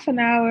half an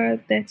hour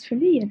that's for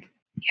me. It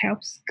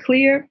helps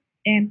clear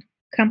and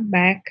come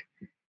back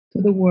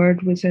to the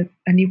word with a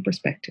new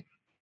perspective.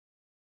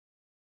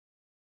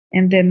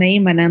 And the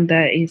name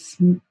Ananda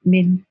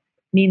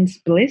means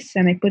bliss,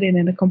 and I put it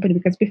in the company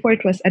because before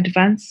it was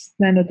Advanced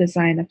Nano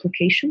Design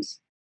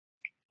Applications,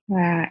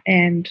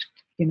 and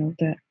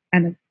the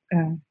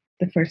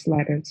first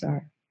letters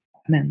are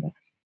Ananda.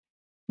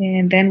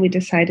 And then we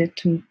decided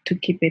to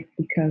keep it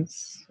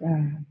because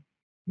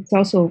it's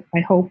also,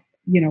 I hope,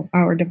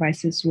 our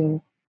devices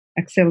will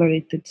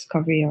accelerate the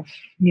discovery of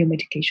new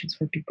medications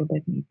for people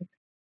that need it.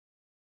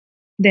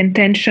 the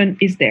intention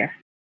is there.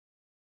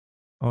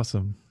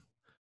 Awesome.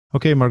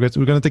 Okay, Margaret,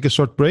 we're going to take a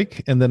short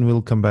break and then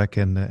we'll come back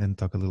and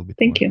talk a little bit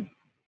Thank more. you.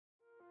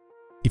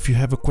 If you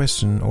have a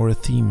question or a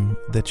theme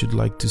that you'd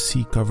like to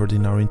see covered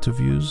in our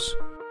interviews,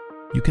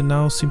 you can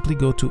now simply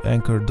go to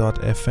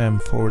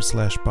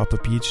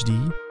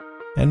anchor.fm/PapaPhD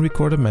and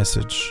record a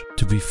message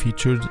to be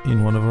featured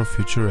in one of our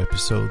future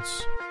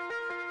episodes.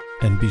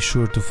 And be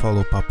sure to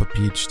follow Papa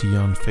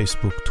PhD on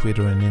Facebook,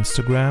 Twitter, and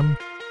Instagram,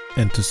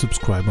 and to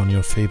subscribe on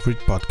your favorite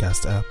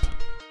podcast app.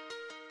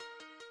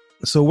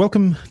 So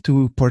welcome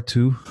to part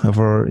 2 of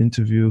our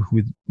interview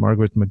with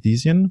Margaret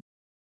Magdesian.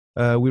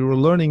 We were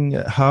learning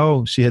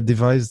how she had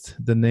devised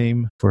the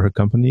name for her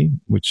company,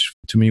 which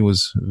to me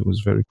was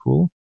very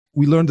cool.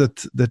 We learned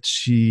that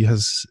she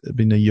has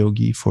been a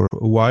yogi for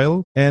a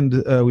while,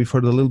 and we've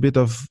heard a little bit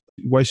of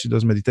why she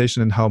does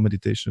meditation and how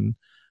meditation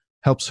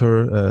helps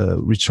her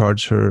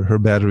recharge her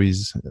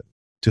batteries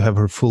to have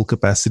her full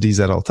capacities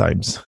at all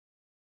times.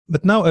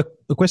 But now a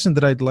question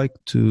that I'd like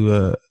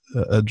to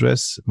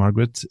address,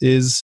 Margaret,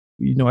 is,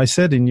 I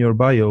said in your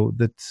bio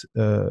that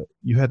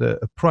you had a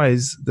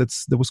prize that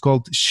was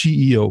called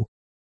SheEO.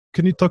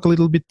 Can you talk a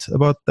little bit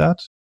about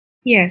that?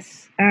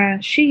 Yes,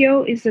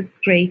 SheEO is a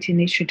great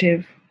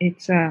initiative.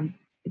 It's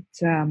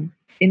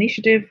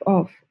initiative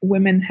of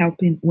women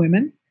helping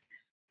women,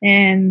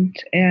 and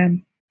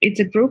it's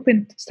a group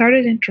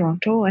started in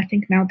Toronto. I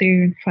think now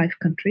they're in 5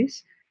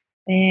 countries,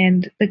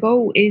 and the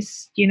goal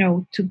is,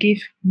 to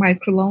give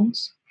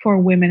microloans for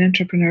women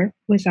entrepreneurs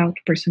without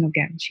personal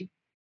guarantee.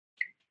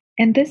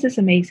 And this is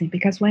amazing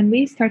because when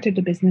we started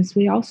the business,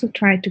 we also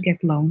tried to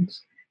get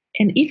loans.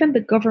 And even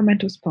the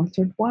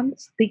governmental-sponsored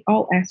ones, they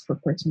all ask for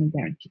personal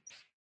guarantees.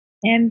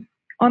 And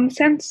on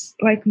sense,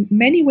 like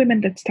many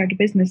women that start a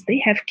business, they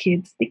have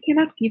kids. They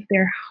cannot give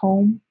their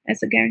home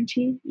as a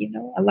guarantee.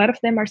 A lot of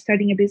them are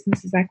starting a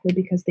business exactly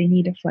because they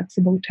need a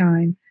flexible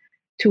time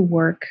to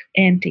work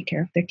and take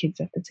care of their kids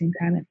at the same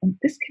time. And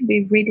this can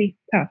be really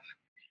tough.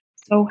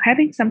 So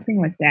having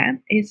something like that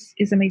is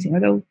amazing.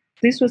 Although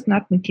this was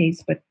not my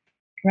case, but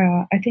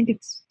I think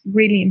it's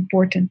really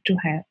important to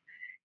have.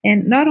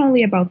 And not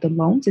only about the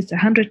loans, it's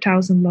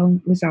 100,000 loan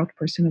without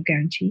personal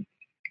guarantee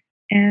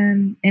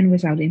and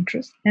without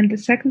interest. And the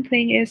second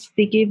thing is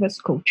they gave us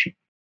coaching.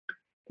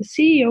 The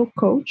CEO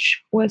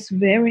coach was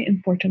very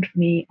important for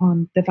me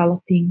on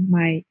developing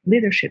my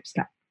leadership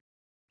style.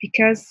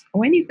 Because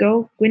when you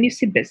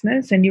see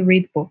business and you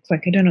read books,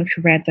 like I don't know if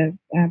you read the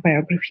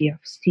biography of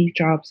Steve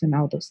Jobs and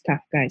all those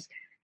tough guys,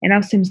 and now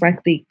it seems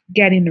like they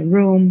get in the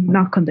room,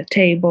 knock on the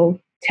table,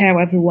 tell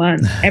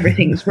everyone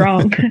everything is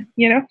wrong.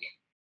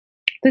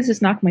 This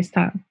is not my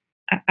style.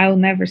 I'll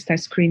never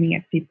start screaming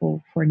at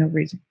people for no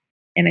reason.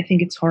 And I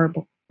think it's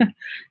horrible.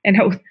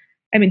 And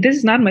this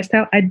is not my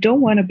style. I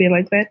don't want to be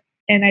like that.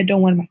 And I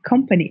don't want my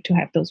company to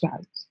have those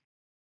values.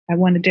 I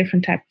want a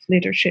different type of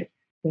leadership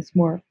with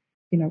more,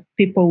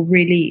 people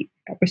really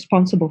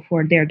responsible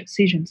for their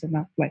decisions and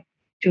not like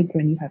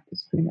children you have to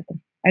scream at them.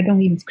 I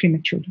don't even scream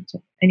at children.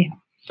 So anyhow,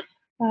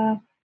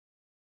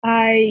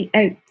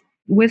 I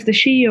with the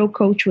SheEO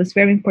coach was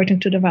very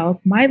important to develop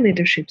my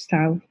leadership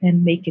style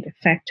and make it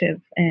effective.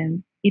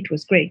 And it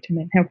was great. And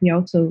it helped me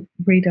also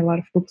read a lot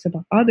of books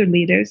about other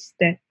leaders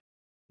that,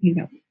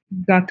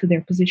 got to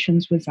their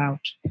positions without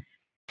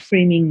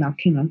screaming,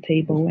 knocking on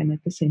table, and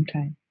at the same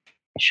time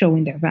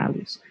showing their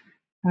values.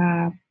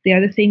 The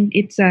other thing,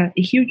 it's a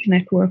huge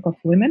network of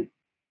women.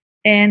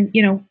 And,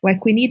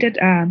 we needed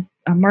a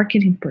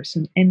marketing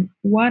person. And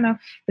one of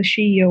the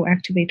SheEO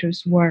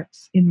activators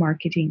works in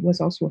marketing, was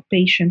also a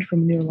patient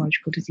from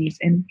neurological disease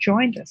and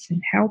joined us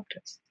and helped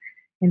us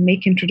and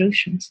make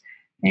introductions.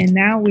 And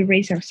now we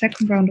raised our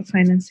second round of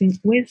financing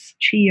with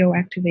SheEO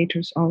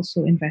activators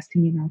also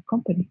investing in our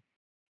company.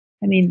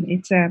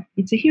 It's a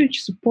huge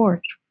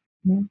support,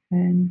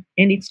 and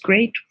it's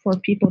great for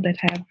people that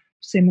have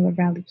similar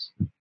values.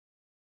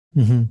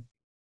 Mm-hmm.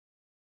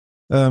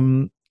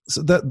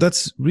 So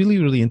that's really,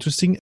 really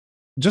interesting.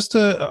 Just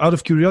out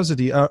of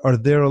curiosity, are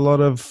there a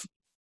lot of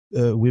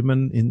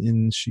women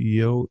in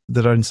SheEO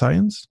that are in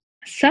science?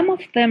 Some of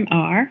them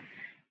are,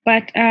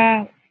 but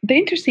the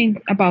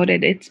interesting about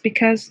it's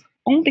because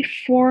only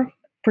 4%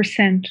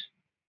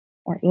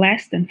 or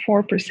less than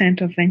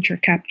 4% of venture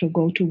capital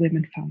go to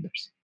women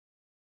founders.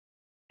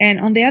 And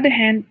on the other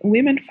hand,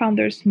 women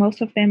founders,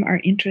 most of them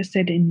are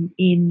interested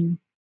in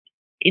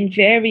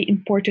very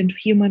important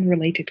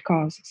human-related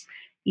causes.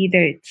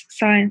 Either it's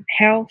science,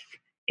 health,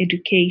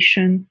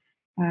 education,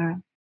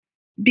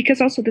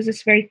 because also this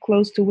is very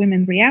close to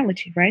women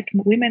reality, right?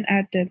 Women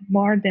are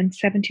more than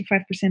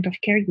 75% of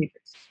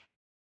caregivers,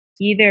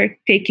 either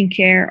taking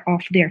care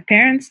of their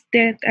parents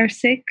that are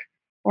sick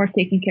or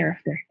taking care of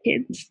their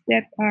kids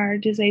that are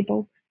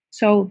disabled.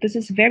 So this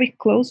is a very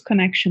close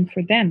connection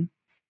for them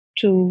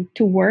to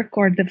work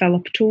or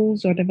develop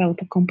tools or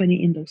develop a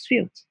company in those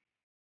fields.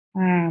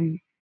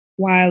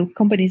 While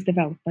companies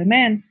developed by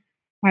men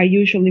are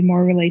usually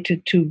more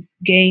related to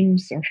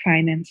games or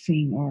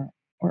financing or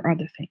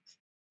other things.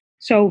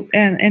 So,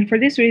 and for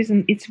this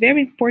reason, it's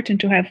very important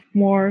to have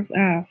more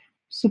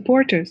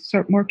supporters,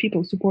 so more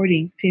people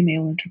supporting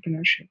female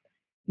entrepreneurship.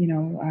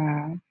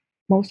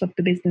 Most of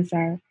the business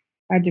are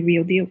the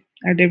real deal,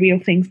 are the real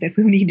things that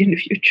we'll need in the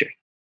future.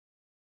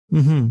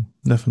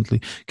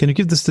 Definitely. Can you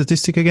give the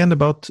statistic again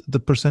about the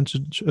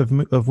percentage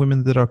of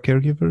women that are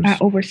caregivers?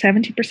 Over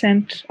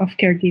 70% of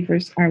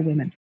caregivers are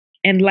women,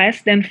 and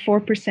less than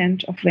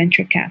 4% of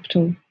venture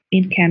capital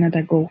in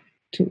Canada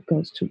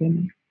goes to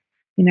women.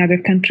 In other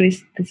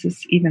countries, this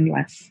is even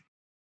less.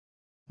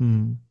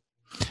 And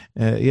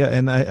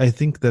I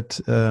think that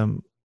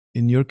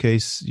in your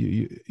case,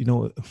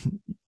 you're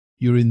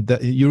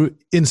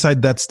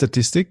inside that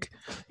statistic.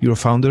 You're a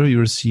founder,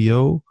 you're a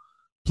CEO.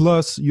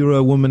 Plus, you're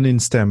a woman in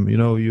STEM.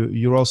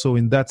 You're also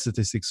in that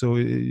statistic. So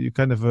you're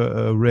kind of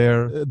a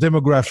rare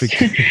demographic.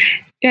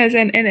 Yes,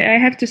 and I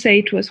have to say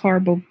it was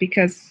horrible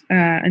because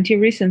until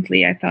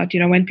recently, I thought,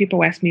 when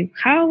people ask me,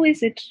 how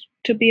is it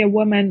to be a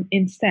woman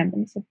in STEM?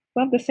 And I said,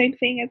 well, the same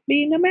thing as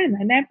being a man.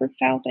 I never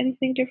felt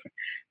anything different.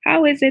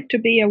 How is it to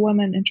be a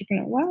woman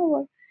entrepreneur?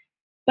 Well,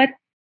 but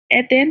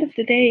at the end of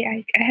the day,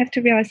 I have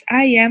to realize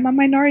I am a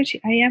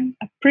minority. I am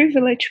a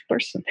privileged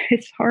person.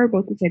 It's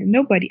horrible to say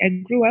that. I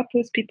grew up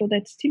with people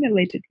that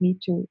stimulated me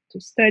to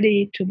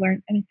study, to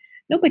learn. I mean,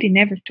 nobody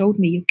never told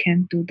me you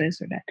can't do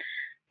this or that.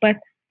 But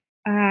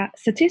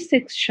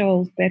statistics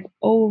show that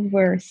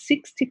over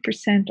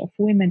 60% of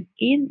women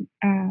in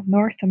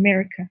North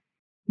America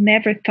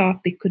never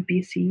thought they could be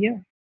a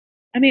CEO.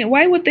 I mean,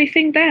 why would they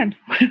think that?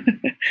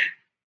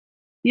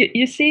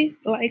 you see,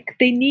 like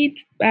they need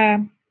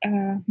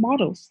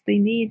models. They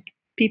need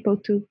people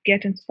to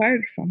get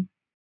inspired from.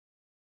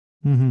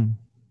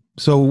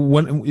 So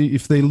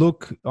if they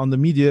look on the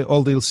media,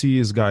 all they'll see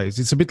is guys.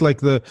 It's a bit like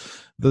the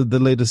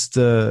latest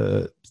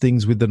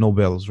things with the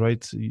Nobels,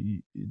 right?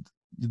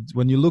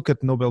 When you look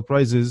at Nobel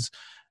Prizes,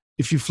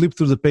 if you flip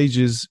through the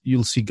pages,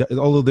 you'll see,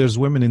 although there's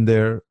women in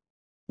there,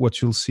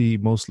 what you'll see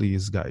mostly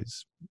is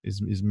guys,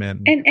 is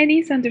men. And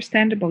it's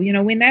understandable.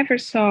 We never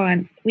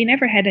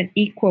had an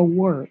equal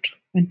world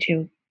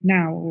until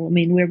now. I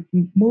mean, we're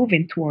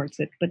moving towards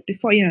it. But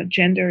before,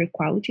 gender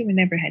equality, we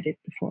never had it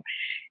before.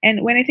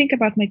 And when I think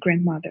about my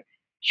grandmother,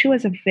 she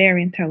was a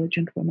very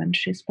intelligent woman.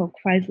 She spoke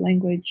 5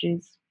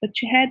 languages, but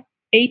she had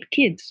 8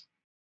 kids.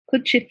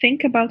 Could she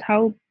think about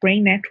how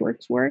brain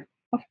networks work?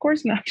 Of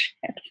course not.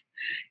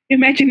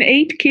 Imagine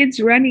 8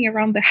 kids running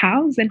around the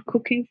house and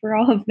cooking for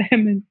all of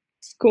them and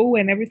school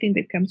and everything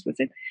that comes with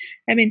it.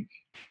 I mean,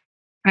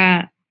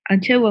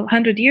 until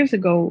 100 years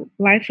ago,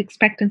 life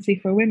expectancy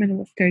for women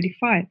was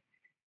 35.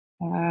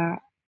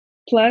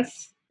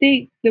 Plus,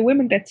 the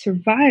women that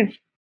survived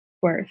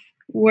birth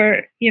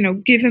were,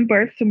 given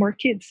birth to more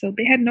kids. So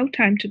they had no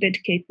time to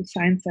dedicate to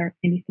science or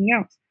anything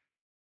else.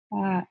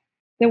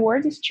 The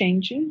world is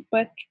changing,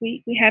 but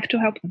we have to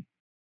help them.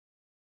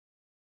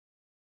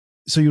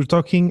 So you're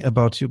talking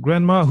about your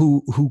grandma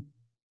who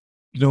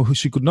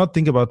she could not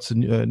think about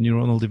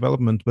neuronal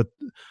development, but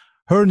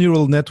her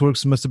neural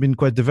networks must have been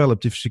quite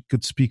developed if she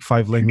could speak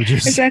 5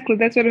 languages. Exactly,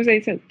 that's what I'm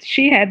saying. So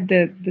she had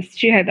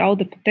she had all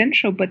the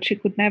potential, but she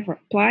could never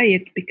apply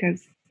it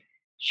because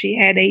she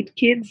had 8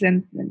 kids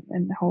and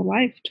the whole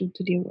life to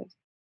deal with.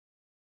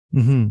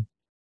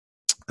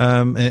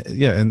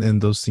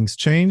 And those things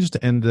changed,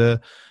 and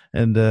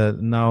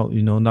now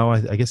now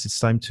I guess it's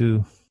time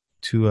to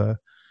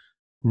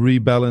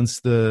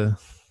rebalance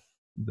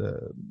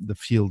the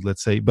field,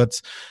 let's say,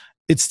 but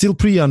it's still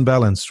pretty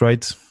unbalanced,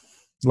 right?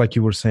 Like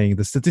you were saying,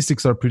 the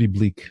statistics are pretty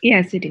bleak.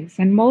 Yes, it is,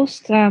 and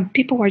most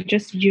people are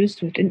just used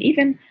to it. And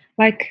even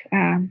like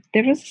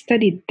there was a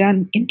study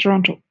done in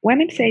Toronto.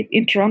 When I say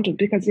in Toronto,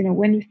 because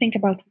when we think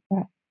about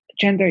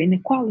gender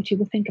inequality,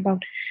 we think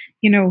about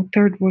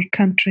third world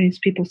countries,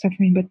 people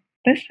suffering, but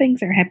those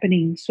things are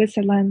happening in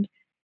Switzerland,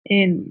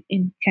 in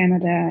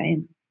Canada,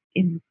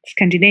 in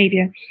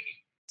Scandinavia.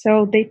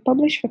 So they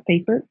published a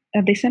paper.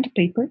 They sent a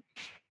paper,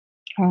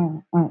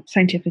 a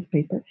scientific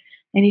paper,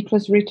 and it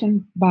was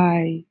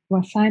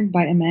signed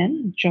by a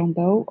man, John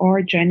Doe,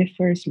 or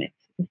Jennifer Smith.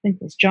 I think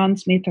it was John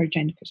Smith or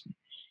Jennifer Smith.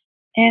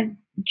 And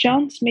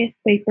John Smith's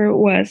paper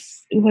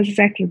was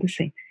exactly the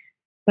same,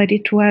 but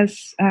it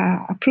was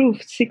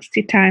approved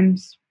 60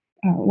 times.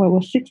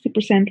 Was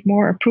 60%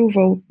 more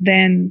approval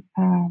than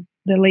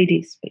the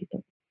lady's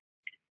paper,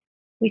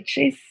 which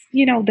is,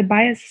 the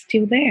bias is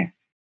still there.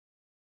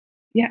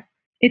 Yeah.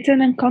 It's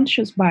an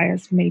unconscious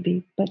bias,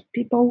 maybe, but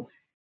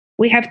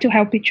we have to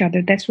help each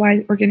other. That's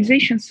why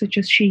organizations such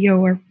as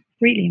SheEO are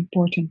really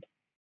important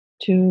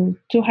to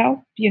help,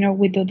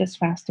 we do this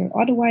faster.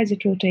 Otherwise,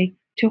 it will take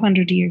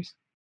 200 years.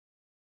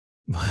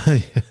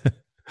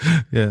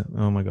 Yeah.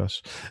 Oh my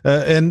gosh.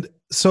 And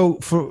so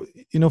for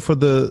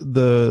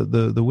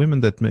the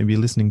women that may be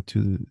listening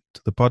to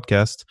the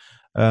podcast,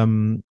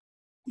 when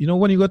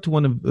you go to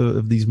one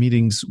of these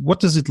meetings,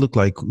 what does it look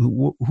like?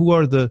 Who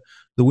are the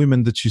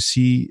women that you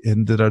see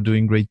and that are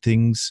doing great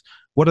things?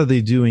 What are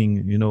they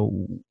doing?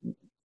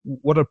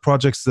 What are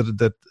projects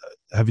that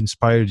have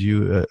inspired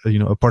you?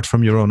 Apart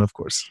from your own, of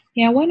course.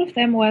 Yeah, one of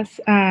them was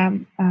a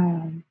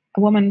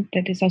woman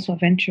that is also a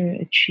venture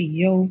at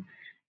SheEO,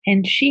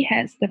 and she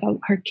has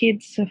developed. Her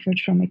kids suffered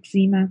from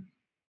eczema,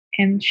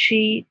 and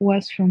she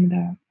was from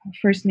the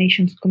First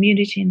Nations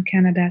community in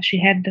Canada. She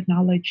had the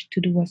knowledge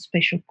to do a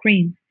special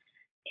cream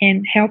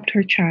and helped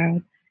her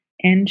child.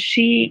 And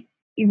she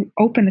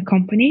opened a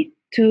company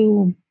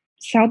to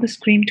sell this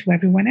cream to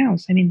everyone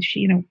else. I mean,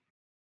 she,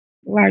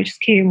 large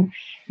scale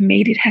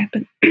made it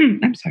happen.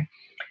 I'm sorry.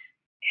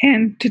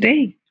 And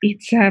today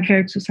it's a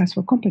very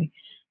successful company.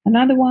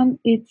 Another one,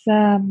 it's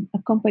a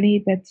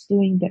company that's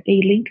doing the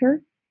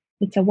A-Linker.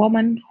 It's a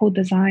woman who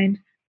designed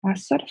a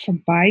sort of a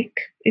bike.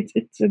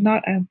 It's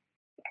not a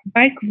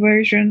bike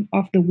version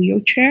of the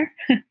wheelchair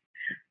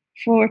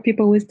for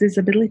people with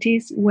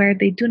disabilities, where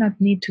they do not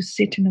need to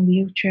sit in a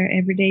wheelchair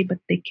every day, but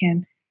they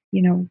can,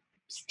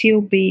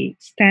 still be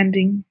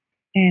standing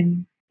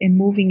and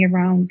moving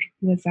around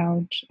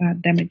without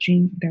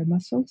damaging their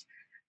muscles.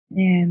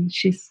 And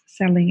she's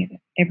selling it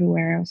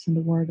everywhere else in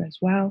the world as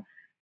well.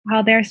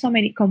 How there are so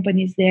many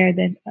companies there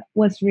that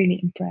was really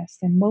impressed,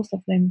 and most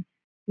of them,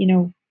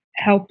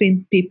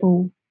 helping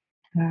people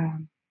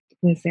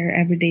with their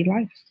everyday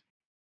lives.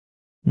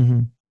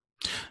 Mm-hmm.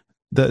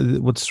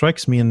 What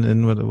strikes me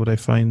and what I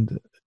find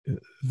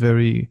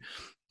very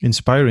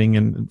inspiring,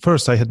 and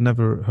first I had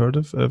never heard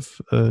of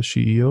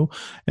SheEO,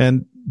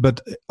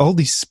 but all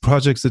these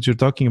projects that you're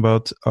talking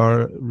about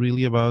are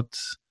really about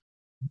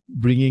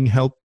bringing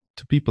help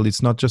to people.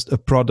 It's not just a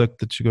product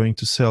that you're going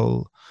to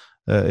sell.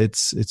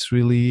 It's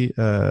really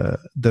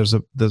there's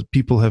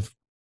people have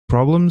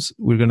problems.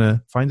 We're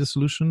gonna find a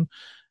solution,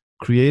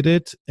 create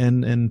it,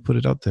 and put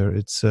it out there.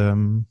 It's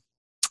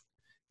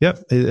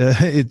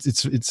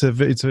it's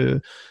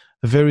a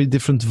very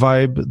different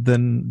vibe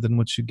than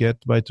what you get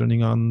by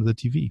turning on the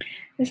TV.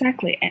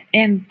 Exactly.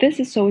 And this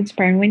is so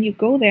inspiring when you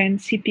go there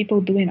and see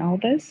people doing all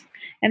this.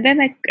 And then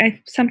I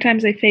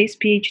sometimes I face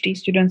PhD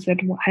students that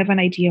have an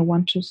idea,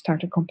 want to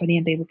start a company,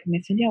 and they will come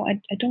and say, I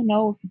don't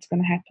know if it's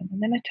going to happen.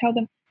 And then I tell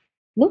them,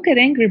 look at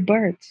Angry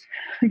Birds.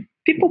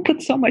 People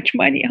put so much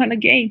money on a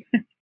game.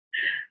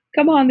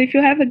 Come on, if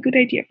you have a good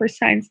idea for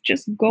science,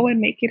 just go and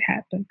make it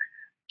happen.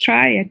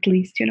 Try at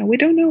least. We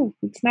don't know.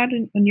 It's not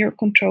in your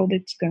control that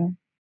it's going to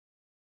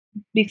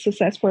be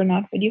successful or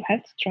not, but you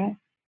have to try.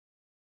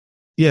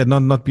 Yeah,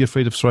 not be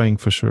afraid of trying,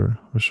 for sure.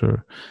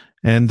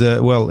 And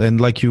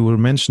and like you were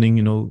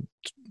mentioning,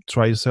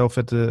 try yourself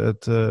at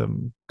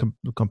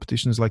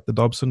competitions like the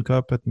Dobson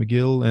Cup at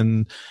McGill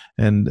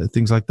and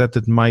things like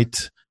that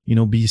might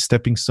be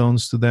stepping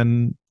stones to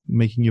then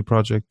making your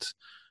project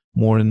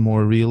more and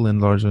more real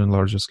and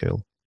larger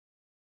scale.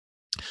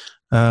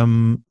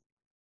 And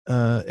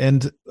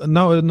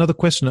now another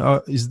question: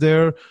 is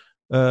there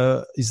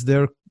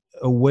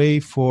a way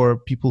for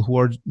people who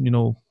are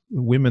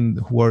women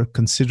who are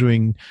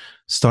considering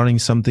starting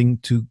something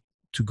to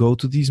go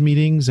to these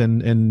meetings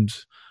and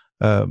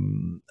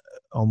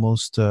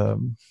almost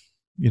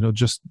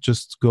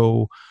just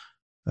go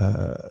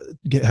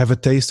have a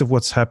taste of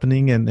what's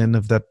happening and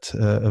of that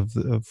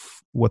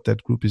of what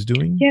that group is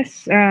doing?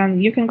 Yes,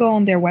 you can go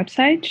on their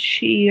website,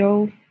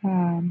 sheeo.com.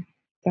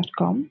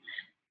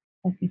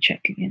 Let me check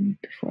again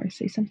before I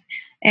say something.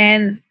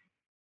 And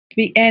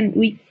we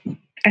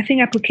I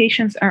think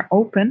applications are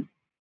open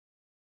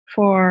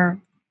for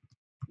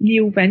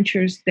new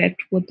ventures that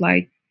would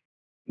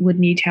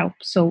need help.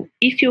 So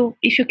if you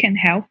can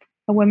help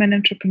a women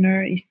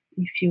entrepreneur,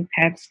 if you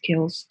have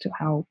skills to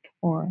help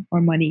or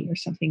money or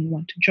something you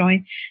want to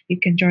join, you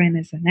can join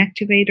as an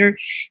activator.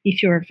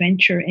 If you're a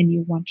venture and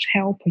you want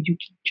help or you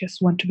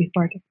just want to be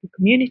part of the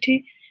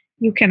community,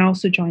 you can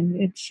also join.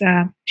 It's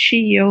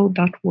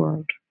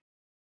sheeo.world.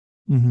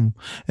 Mm-hmm.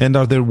 And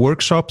are there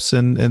workshops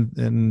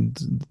and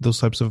those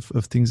types of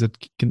things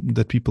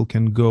that people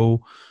can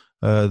go,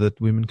 that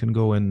women can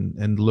go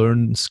and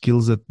learn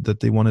skills that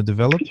they want to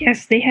develop?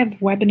 Yes, they have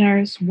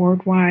webinars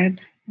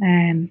worldwide,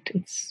 and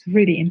it's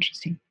really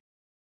interesting.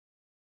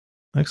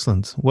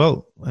 Excellent.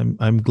 Well,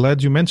 I'm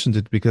glad you mentioned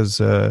it, because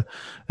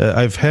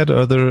I've had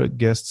other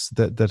guests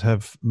that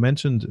have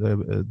mentioned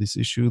this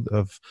issue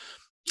of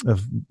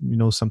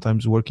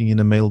sometimes working in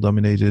a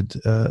male-dominated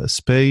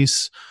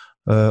space,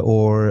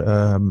 or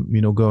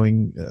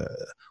going.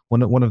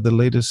 One of the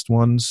latest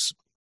ones,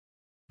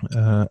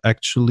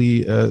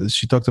 actually,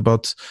 she talked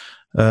about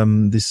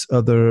this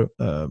other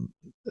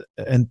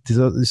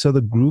this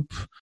other group.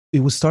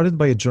 It was started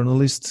by a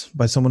journalist,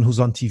 by someone who's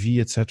on TV,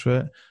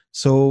 etc.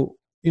 So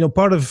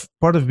part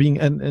of being,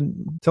 and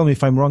tell me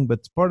if I'm wrong,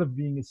 but part of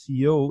being a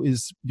CEO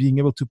is being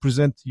able to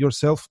present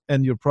yourself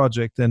and your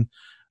project. And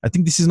I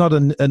think this is not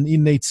an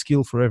innate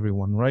skill for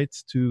everyone, right?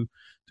 To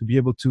be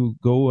able to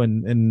go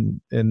and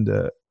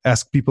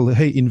ask people,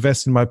 hey,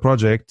 invest in my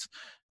project.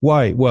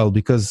 Why? Well,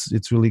 because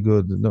it's really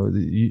good. No,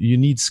 you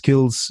need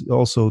skills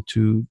also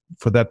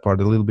for that part,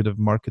 a little bit of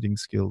marketing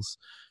skills.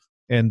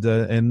 And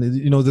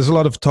there's a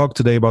lot of talk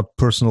today about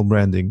personal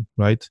branding,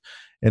 right?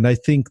 And I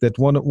think that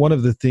one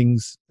of the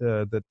things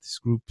that this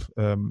group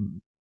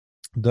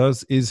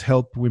does is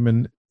help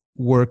women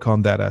work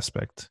on that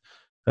aspect.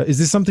 Is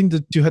this something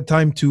that you had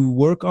time to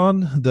work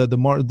on,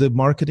 the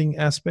marketing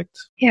aspect?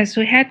 Yes,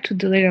 we had to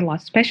do it a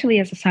lot, especially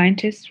as a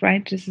scientist,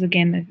 right? This is,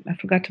 again, I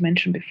forgot to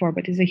mention before,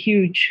 but it's a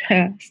huge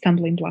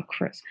stumbling block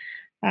for us.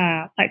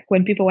 Like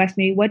when people ask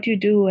me, what do you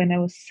do? And I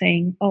was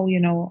saying, oh,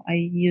 I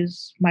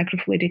use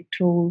microfluidic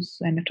tools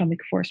and atomic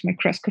force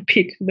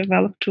microscopy to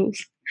develop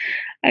tools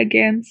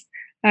against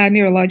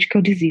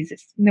neurological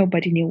diseases.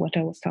 Nobody knew what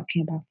I was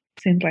talking about.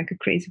 Seemed like a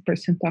crazy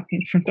person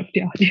talking in front of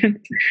the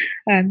audience.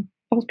 And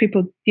most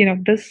people,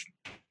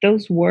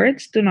 those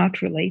words do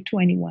not relate to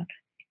anyone.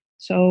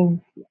 So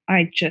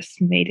I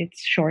just made it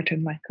short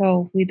and like,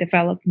 oh, we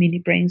develop mini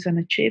brains on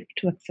a chip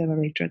to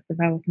accelerate drug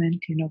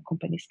development.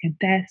 Companies can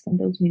test on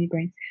those mini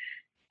brains.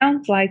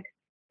 Sounds like,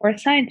 for a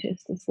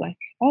scientist, it's like,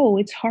 oh,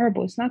 it's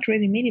horrible. It's not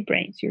really mini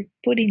brains. You're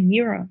putting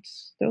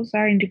neurons. Those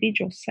are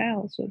individual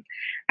cells.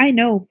 I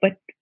know, but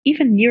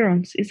even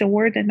neurons is a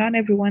word that not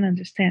everyone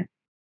understands.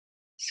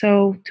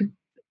 So to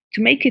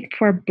make it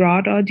for a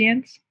broad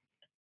audience,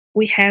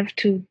 we have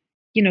to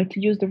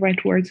use the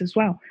right words as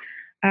well.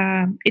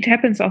 It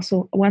happens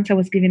also. Once I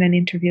was giving an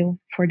interview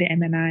for the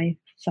MNI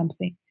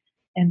something,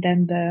 and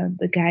then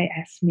the guy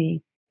asked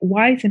me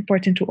why it's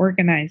important to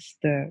organize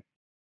the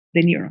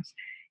neurons,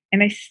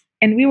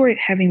 and we were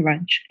having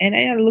lunch, and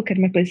I look at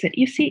my plate and said,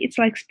 "You see, it's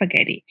like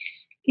spaghetti.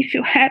 If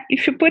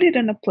you put it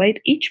on a plate,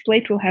 each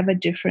plate will have a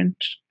different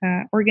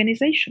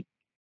organization,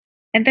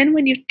 and then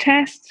when you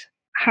test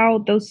how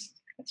those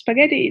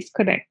spaghetti is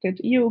connected,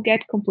 you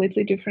get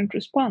completely different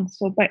response.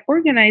 So by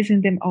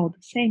organizing them all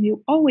the same,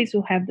 you always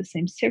will have the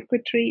same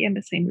circuitry and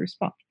the same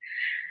response."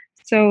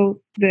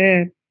 So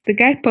the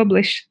guy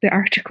published the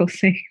article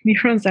saying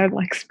neurons are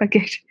like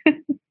spaghetti.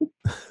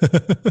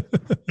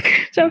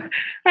 so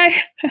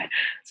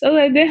so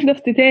at the end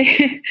of the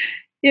day,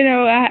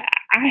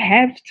 I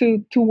have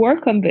to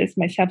work on this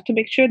myself to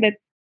make sure that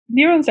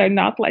neurons are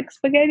not like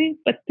spaghetti,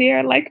 but they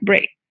are like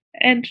brain,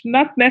 and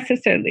not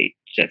necessarily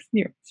just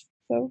neurons.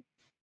 So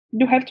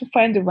you have to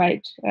find the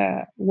right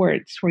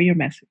words for your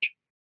message.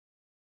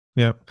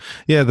 Yeah,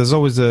 there's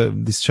always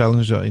this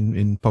challenge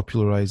in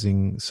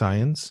popularizing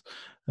science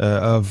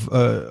of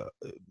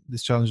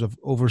this challenge of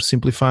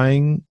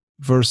oversimplifying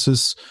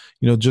versus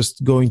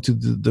just going to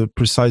the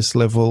precise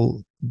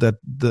level that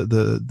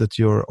that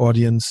your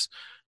audience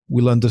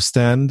will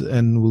understand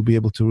and will be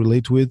able to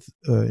relate with,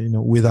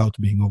 without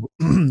being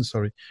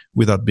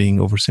without being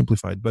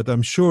oversimplified. But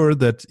I'm sure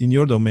that in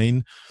your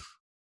domain,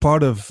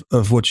 part of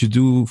what you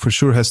do for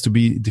sure has to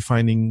be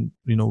defining,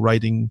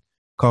 writing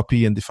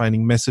copy and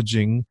defining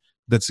messaging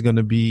that's going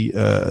to be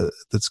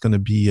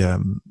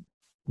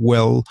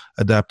well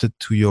adapted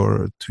to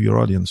your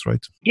audience,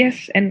 right?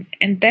 Yes, and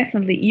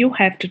definitely you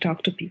have to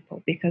talk to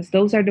people, because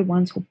those are the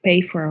ones who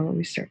pay for our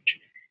research.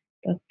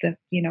 But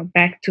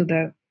back to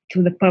the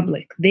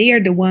public, they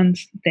are the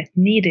ones that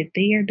need it.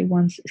 They are the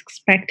ones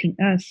expecting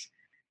us.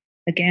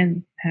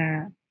 Again,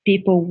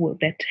 people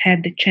that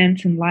had the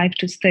chance in life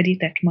to study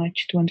that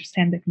much, to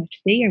understand that much,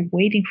 they are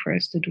waiting for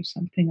us to do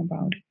something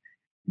about it.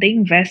 They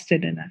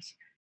invested in us.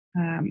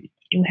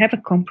 You have a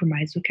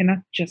compromise. We cannot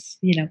just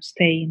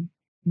stay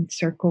in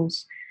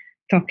circles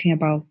talking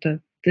about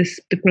the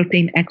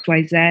protein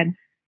XYZ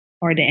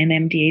or the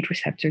NMDA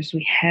receptors.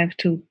 We have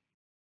to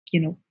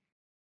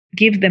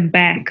give them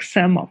back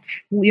some of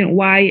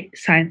why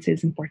science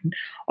is important.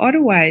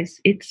 Otherwise,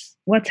 it's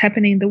what's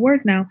happening in the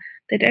world now,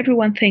 that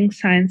everyone thinks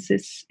science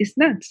is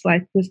nuts,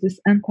 like with this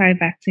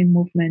anti-vaccine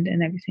movement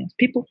and everything else.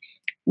 People,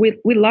 we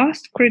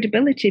lost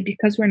credibility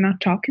because we're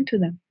not talking to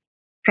them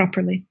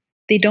properly.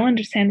 They don't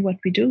understand what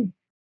we do.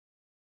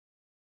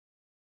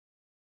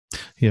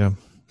 Yeah,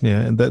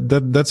 and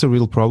that's a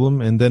real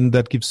problem, and then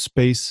that gives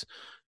space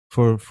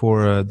for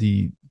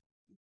the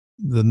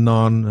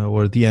non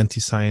or the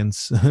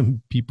anti-science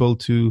people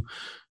to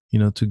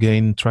to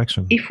gain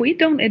traction. If we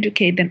don't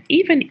educate them,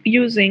 even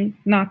using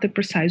not the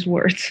precise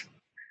words,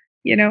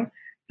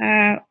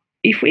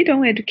 if we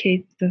don't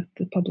educate the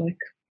public,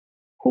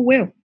 who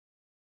will?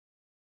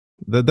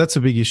 That's a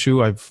big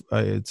issue.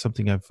 It's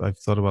something I've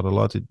thought about a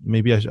lot.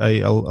 Maybe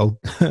I'll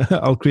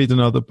I'll create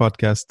another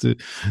podcast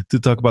to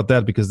talk about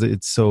that, because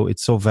it's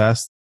so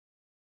vast.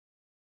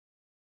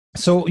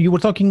 So you were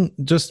talking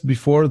just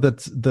before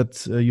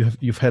that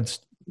you've had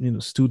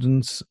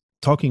students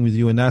talking with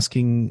you and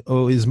asking,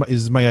 oh,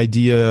 is my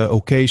idea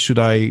okay? Should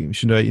I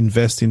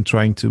invest in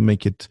trying to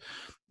make it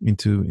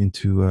into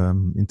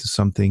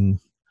something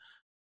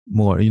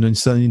more,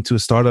 into a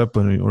startup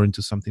or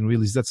into something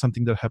real? Is that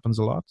something that happens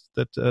a lot,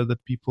 that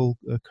people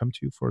come to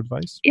you for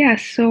advice? Yeah,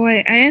 so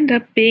I end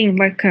up being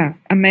like a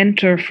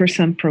mentor for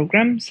some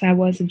programs. I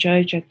was a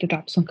judge at the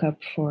Dobson Cup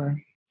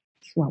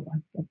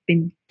I've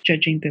been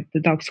judging the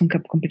Dobson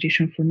Cup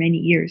competition for many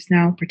years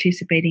now,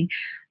 participating,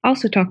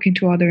 also talking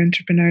to other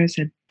entrepreneurs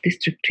at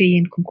District 3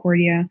 in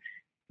Concordia,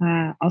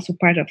 also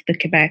part of the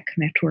Quebec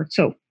network.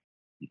 So,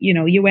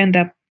 you end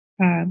up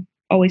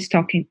always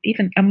talking.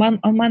 Even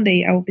on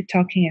Monday, I will be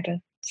talking at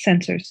a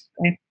Sensors,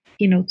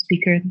 keynote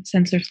speaker at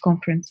Sensors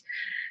conference,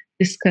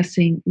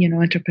 discussing,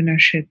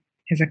 entrepreneurship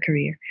as a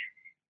career.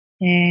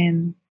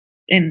 And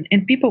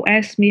people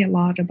ask me a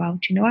lot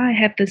about, I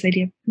have this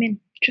idea. I mean,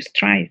 just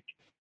try it,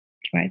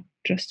 right?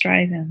 Just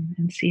try it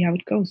and see how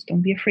it goes.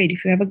 Don't be afraid.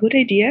 If you have a good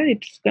idea,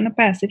 it's going to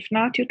pass. If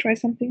not, you try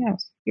something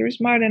else. You're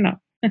smart enough.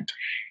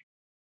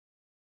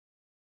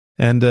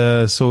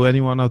 And so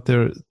anyone out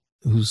there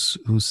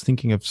who's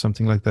thinking of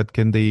something like that,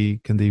 can they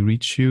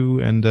reach you,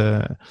 and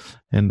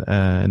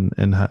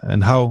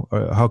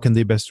how can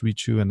they best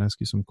reach you and ask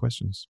you some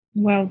questions?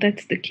 Well,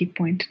 that's the key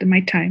point.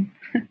 My time.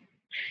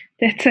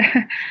 That's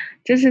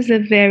this is a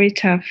very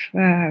tough,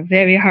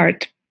 very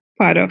hard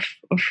part of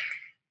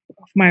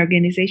my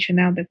organization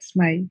now. That's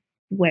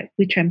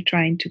which I'm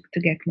trying to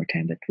get more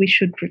time. But we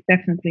should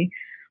definitely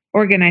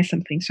organize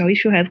something. So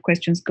if you have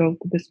questions, go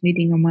to this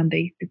meeting on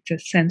Monday. It's a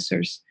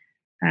sensors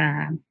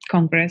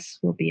Congress.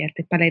 Will be at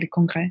the Palais de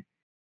Congrès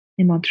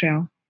in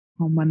Montreal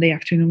on Monday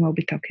afternoon. I'll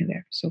be talking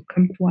there. So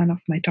come to one of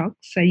my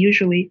talks. I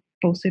usually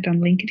post it on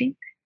LinkedIn.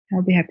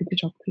 I'll be happy to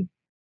talk to you.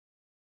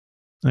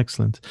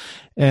 Excellent.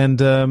 And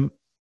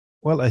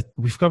well,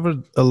 we've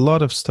covered a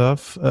lot of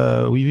stuff.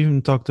 We've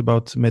even talked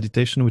about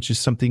meditation, which is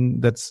something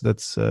that's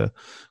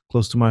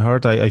close to my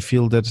heart. I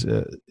feel that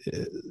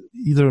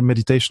either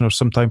meditation or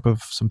some type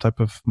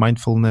of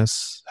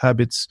mindfulness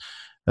habits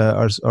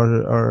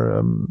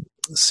are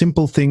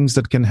simple things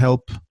that can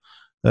help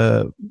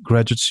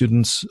graduate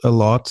students a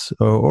lot,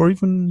 or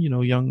even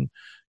young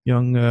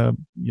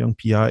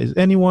PIs,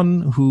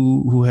 anyone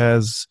who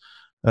has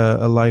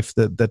a life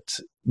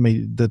that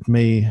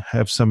may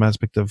have some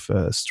aspect of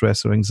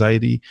stress or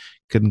anxiety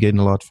can gain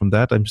a lot from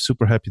that. I'm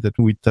super happy that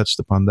we touched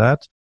upon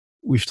that.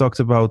 We've talked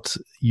about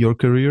your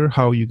career,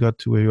 how you got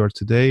to where you are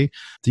today,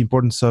 the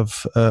importance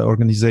of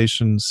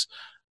organizations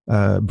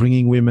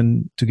bringing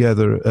women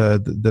together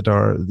that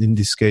are, in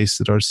this case,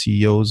 that are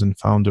CEOs and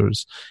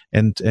founders,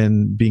 and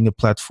being a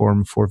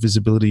platform for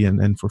visibility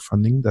and for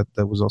funding.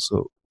 That was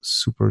also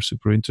super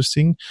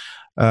interesting,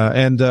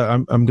 and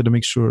I'm going to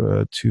make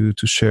sure to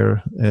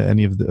share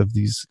any of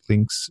these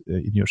links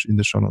in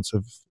the show notes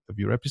of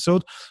your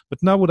episode.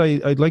 But now what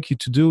I'd like you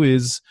to do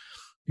is,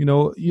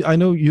 I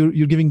know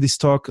you're giving this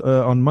talk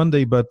on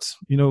Monday, but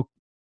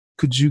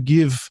could you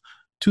give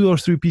 2 or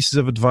 3 pieces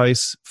of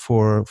advice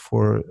for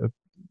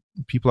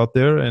people out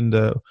there, and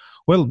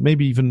well,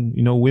 maybe even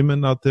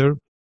women out there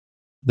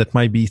that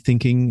might be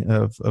thinking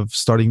of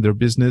starting their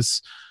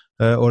business,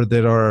 or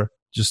that are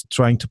just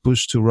trying to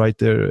push to write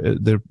their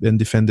and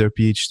defend their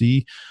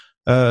PhD.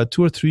 2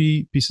 or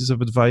 3 pieces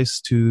of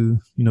advice to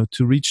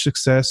reach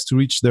success, to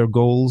reach their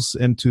goals,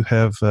 and to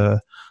have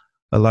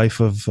a life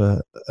of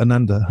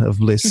ananda, of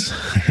bliss.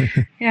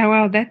 Yeah,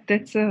 well,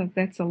 that's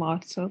a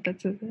lot. So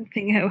that's a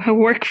thing. I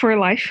work for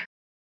life.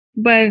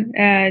 But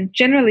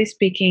generally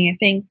speaking, I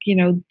think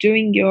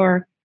during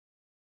your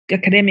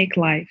academic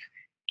life,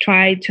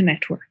 try to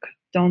network.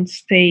 Don't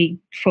stay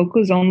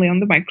focused only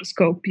on the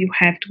microscope. You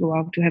have to go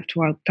out. You have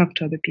to talk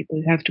to other people.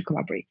 You have to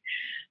collaborate.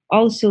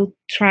 Also,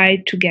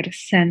 try to get a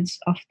sense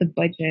of the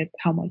budget,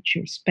 how much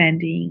you're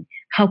spending,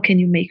 how can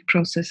you make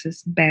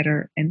processes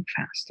better and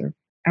faster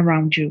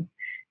around you.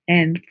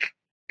 And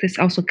this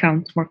also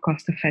counts more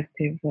cost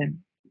effective and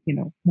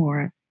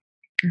more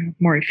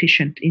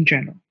efficient in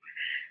general.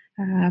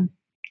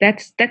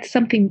 That's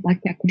something like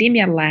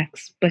academia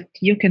lacks, but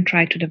you can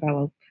try to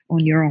develop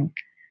on your own,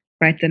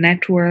 right? The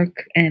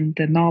network and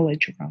the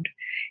knowledge around it.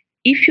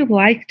 If you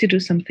like to do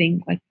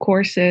something like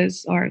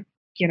courses, or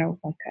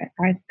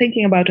I'm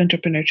thinking about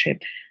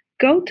entrepreneurship,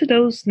 go to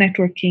those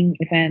networking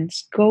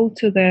events, go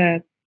to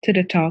the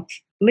talks,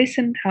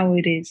 listen how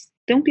it is.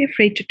 Don't be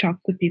afraid to talk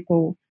to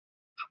people,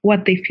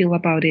 what they feel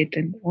about it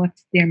and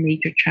what's their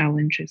major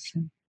challenges,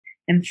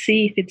 and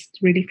see if it's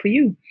really for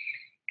you,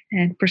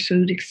 and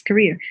pursue this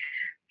career.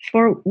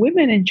 For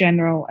women in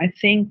general, I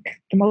think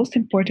the most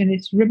important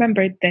is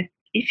remember that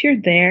if you're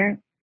there,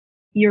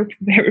 you're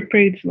very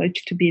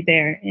privileged to be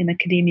there in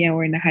academia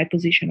or in a high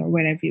position or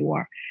wherever you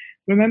are.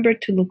 Remember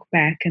to look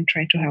back and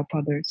try to help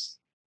others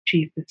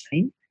achieve the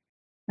same.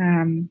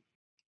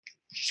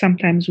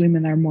 Sometimes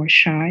women are more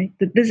shy.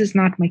 This is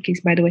not my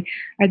case, by the way.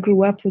 I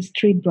grew up with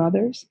 3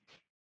 brothers.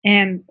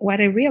 And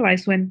what I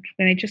realized when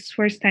I just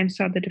first time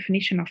saw the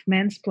definition of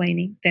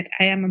mansplaining, that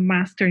I am a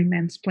master in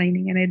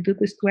mansplaining and I do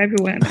this to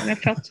everyone, and I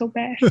felt so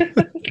bad.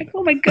 Like,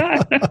 oh my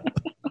God.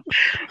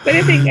 But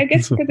I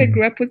guess because I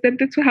grew up with them,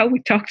 that's how we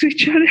talk to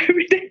each other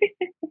every day.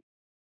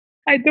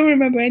 I don't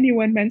remember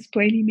anyone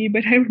mansplaining me,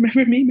 but I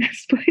remember me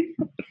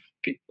mansplaining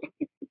people.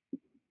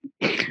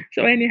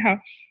 So anyhow.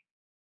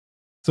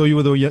 So you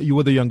were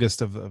the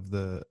youngest of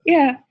the.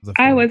 Yeah,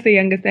 I was the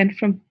youngest, and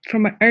from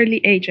an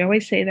early age, I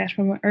always say that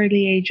from an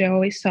early age, I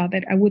always saw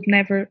that I would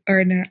never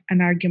earn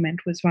an argument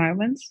with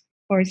violence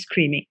or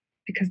screaming,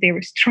 because they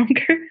were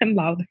stronger and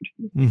louder.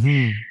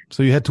 Mm-hmm.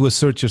 So you had to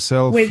assert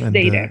yourself with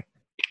data.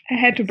 I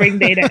had to bring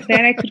data.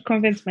 Then I could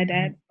convince my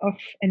dad of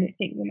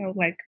anything.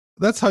 Like.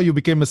 That's how you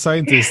became a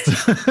scientist.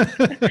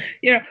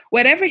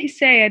 Whatever he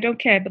say, I don't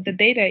care. But the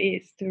data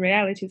is, the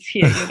reality is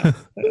here.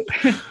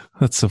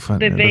 That's so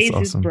funny. The vase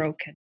is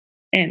broken,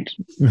 and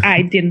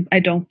I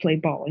don't play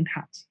ball in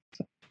house.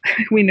 So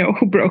we know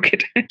who broke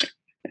it.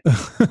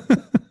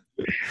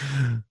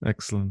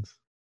 Excellent.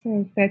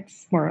 So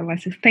that's more or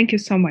less it. Thank you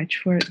so much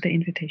for the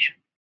invitation.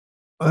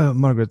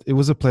 Margaret, it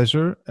was a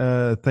pleasure.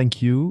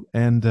 Thank you,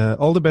 and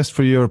all the best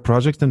for your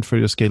project and for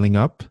your scaling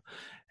up.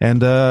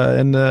 And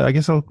I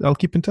guess I'll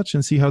keep in touch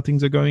and see how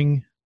things are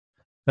going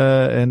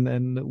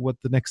and what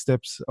the next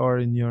steps are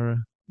in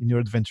your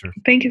adventure.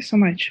 Thank you so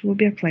much. It will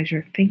be a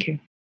pleasure. Thank you.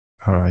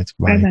 All right.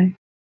 Bye. Bye-bye.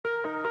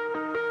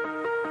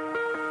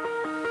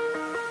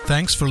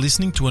 Thanks for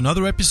listening to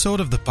another episode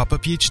of the Papa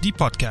PhD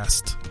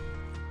podcast.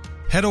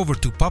 Head over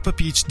to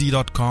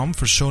papaphd.com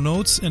for show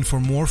notes and for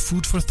more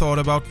food for thought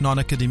about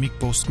non-academic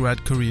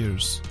postgrad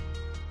careers.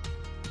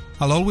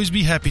 I'll always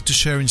be happy to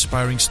share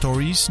inspiring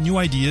stories, new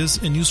ideas,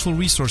 and useful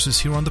resources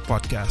here on the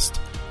podcast.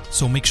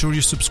 So make sure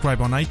you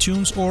subscribe on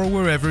iTunes or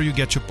wherever you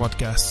get your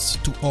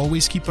podcasts to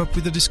always keep up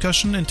with the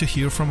discussion and to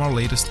hear from our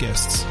latest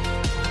guests.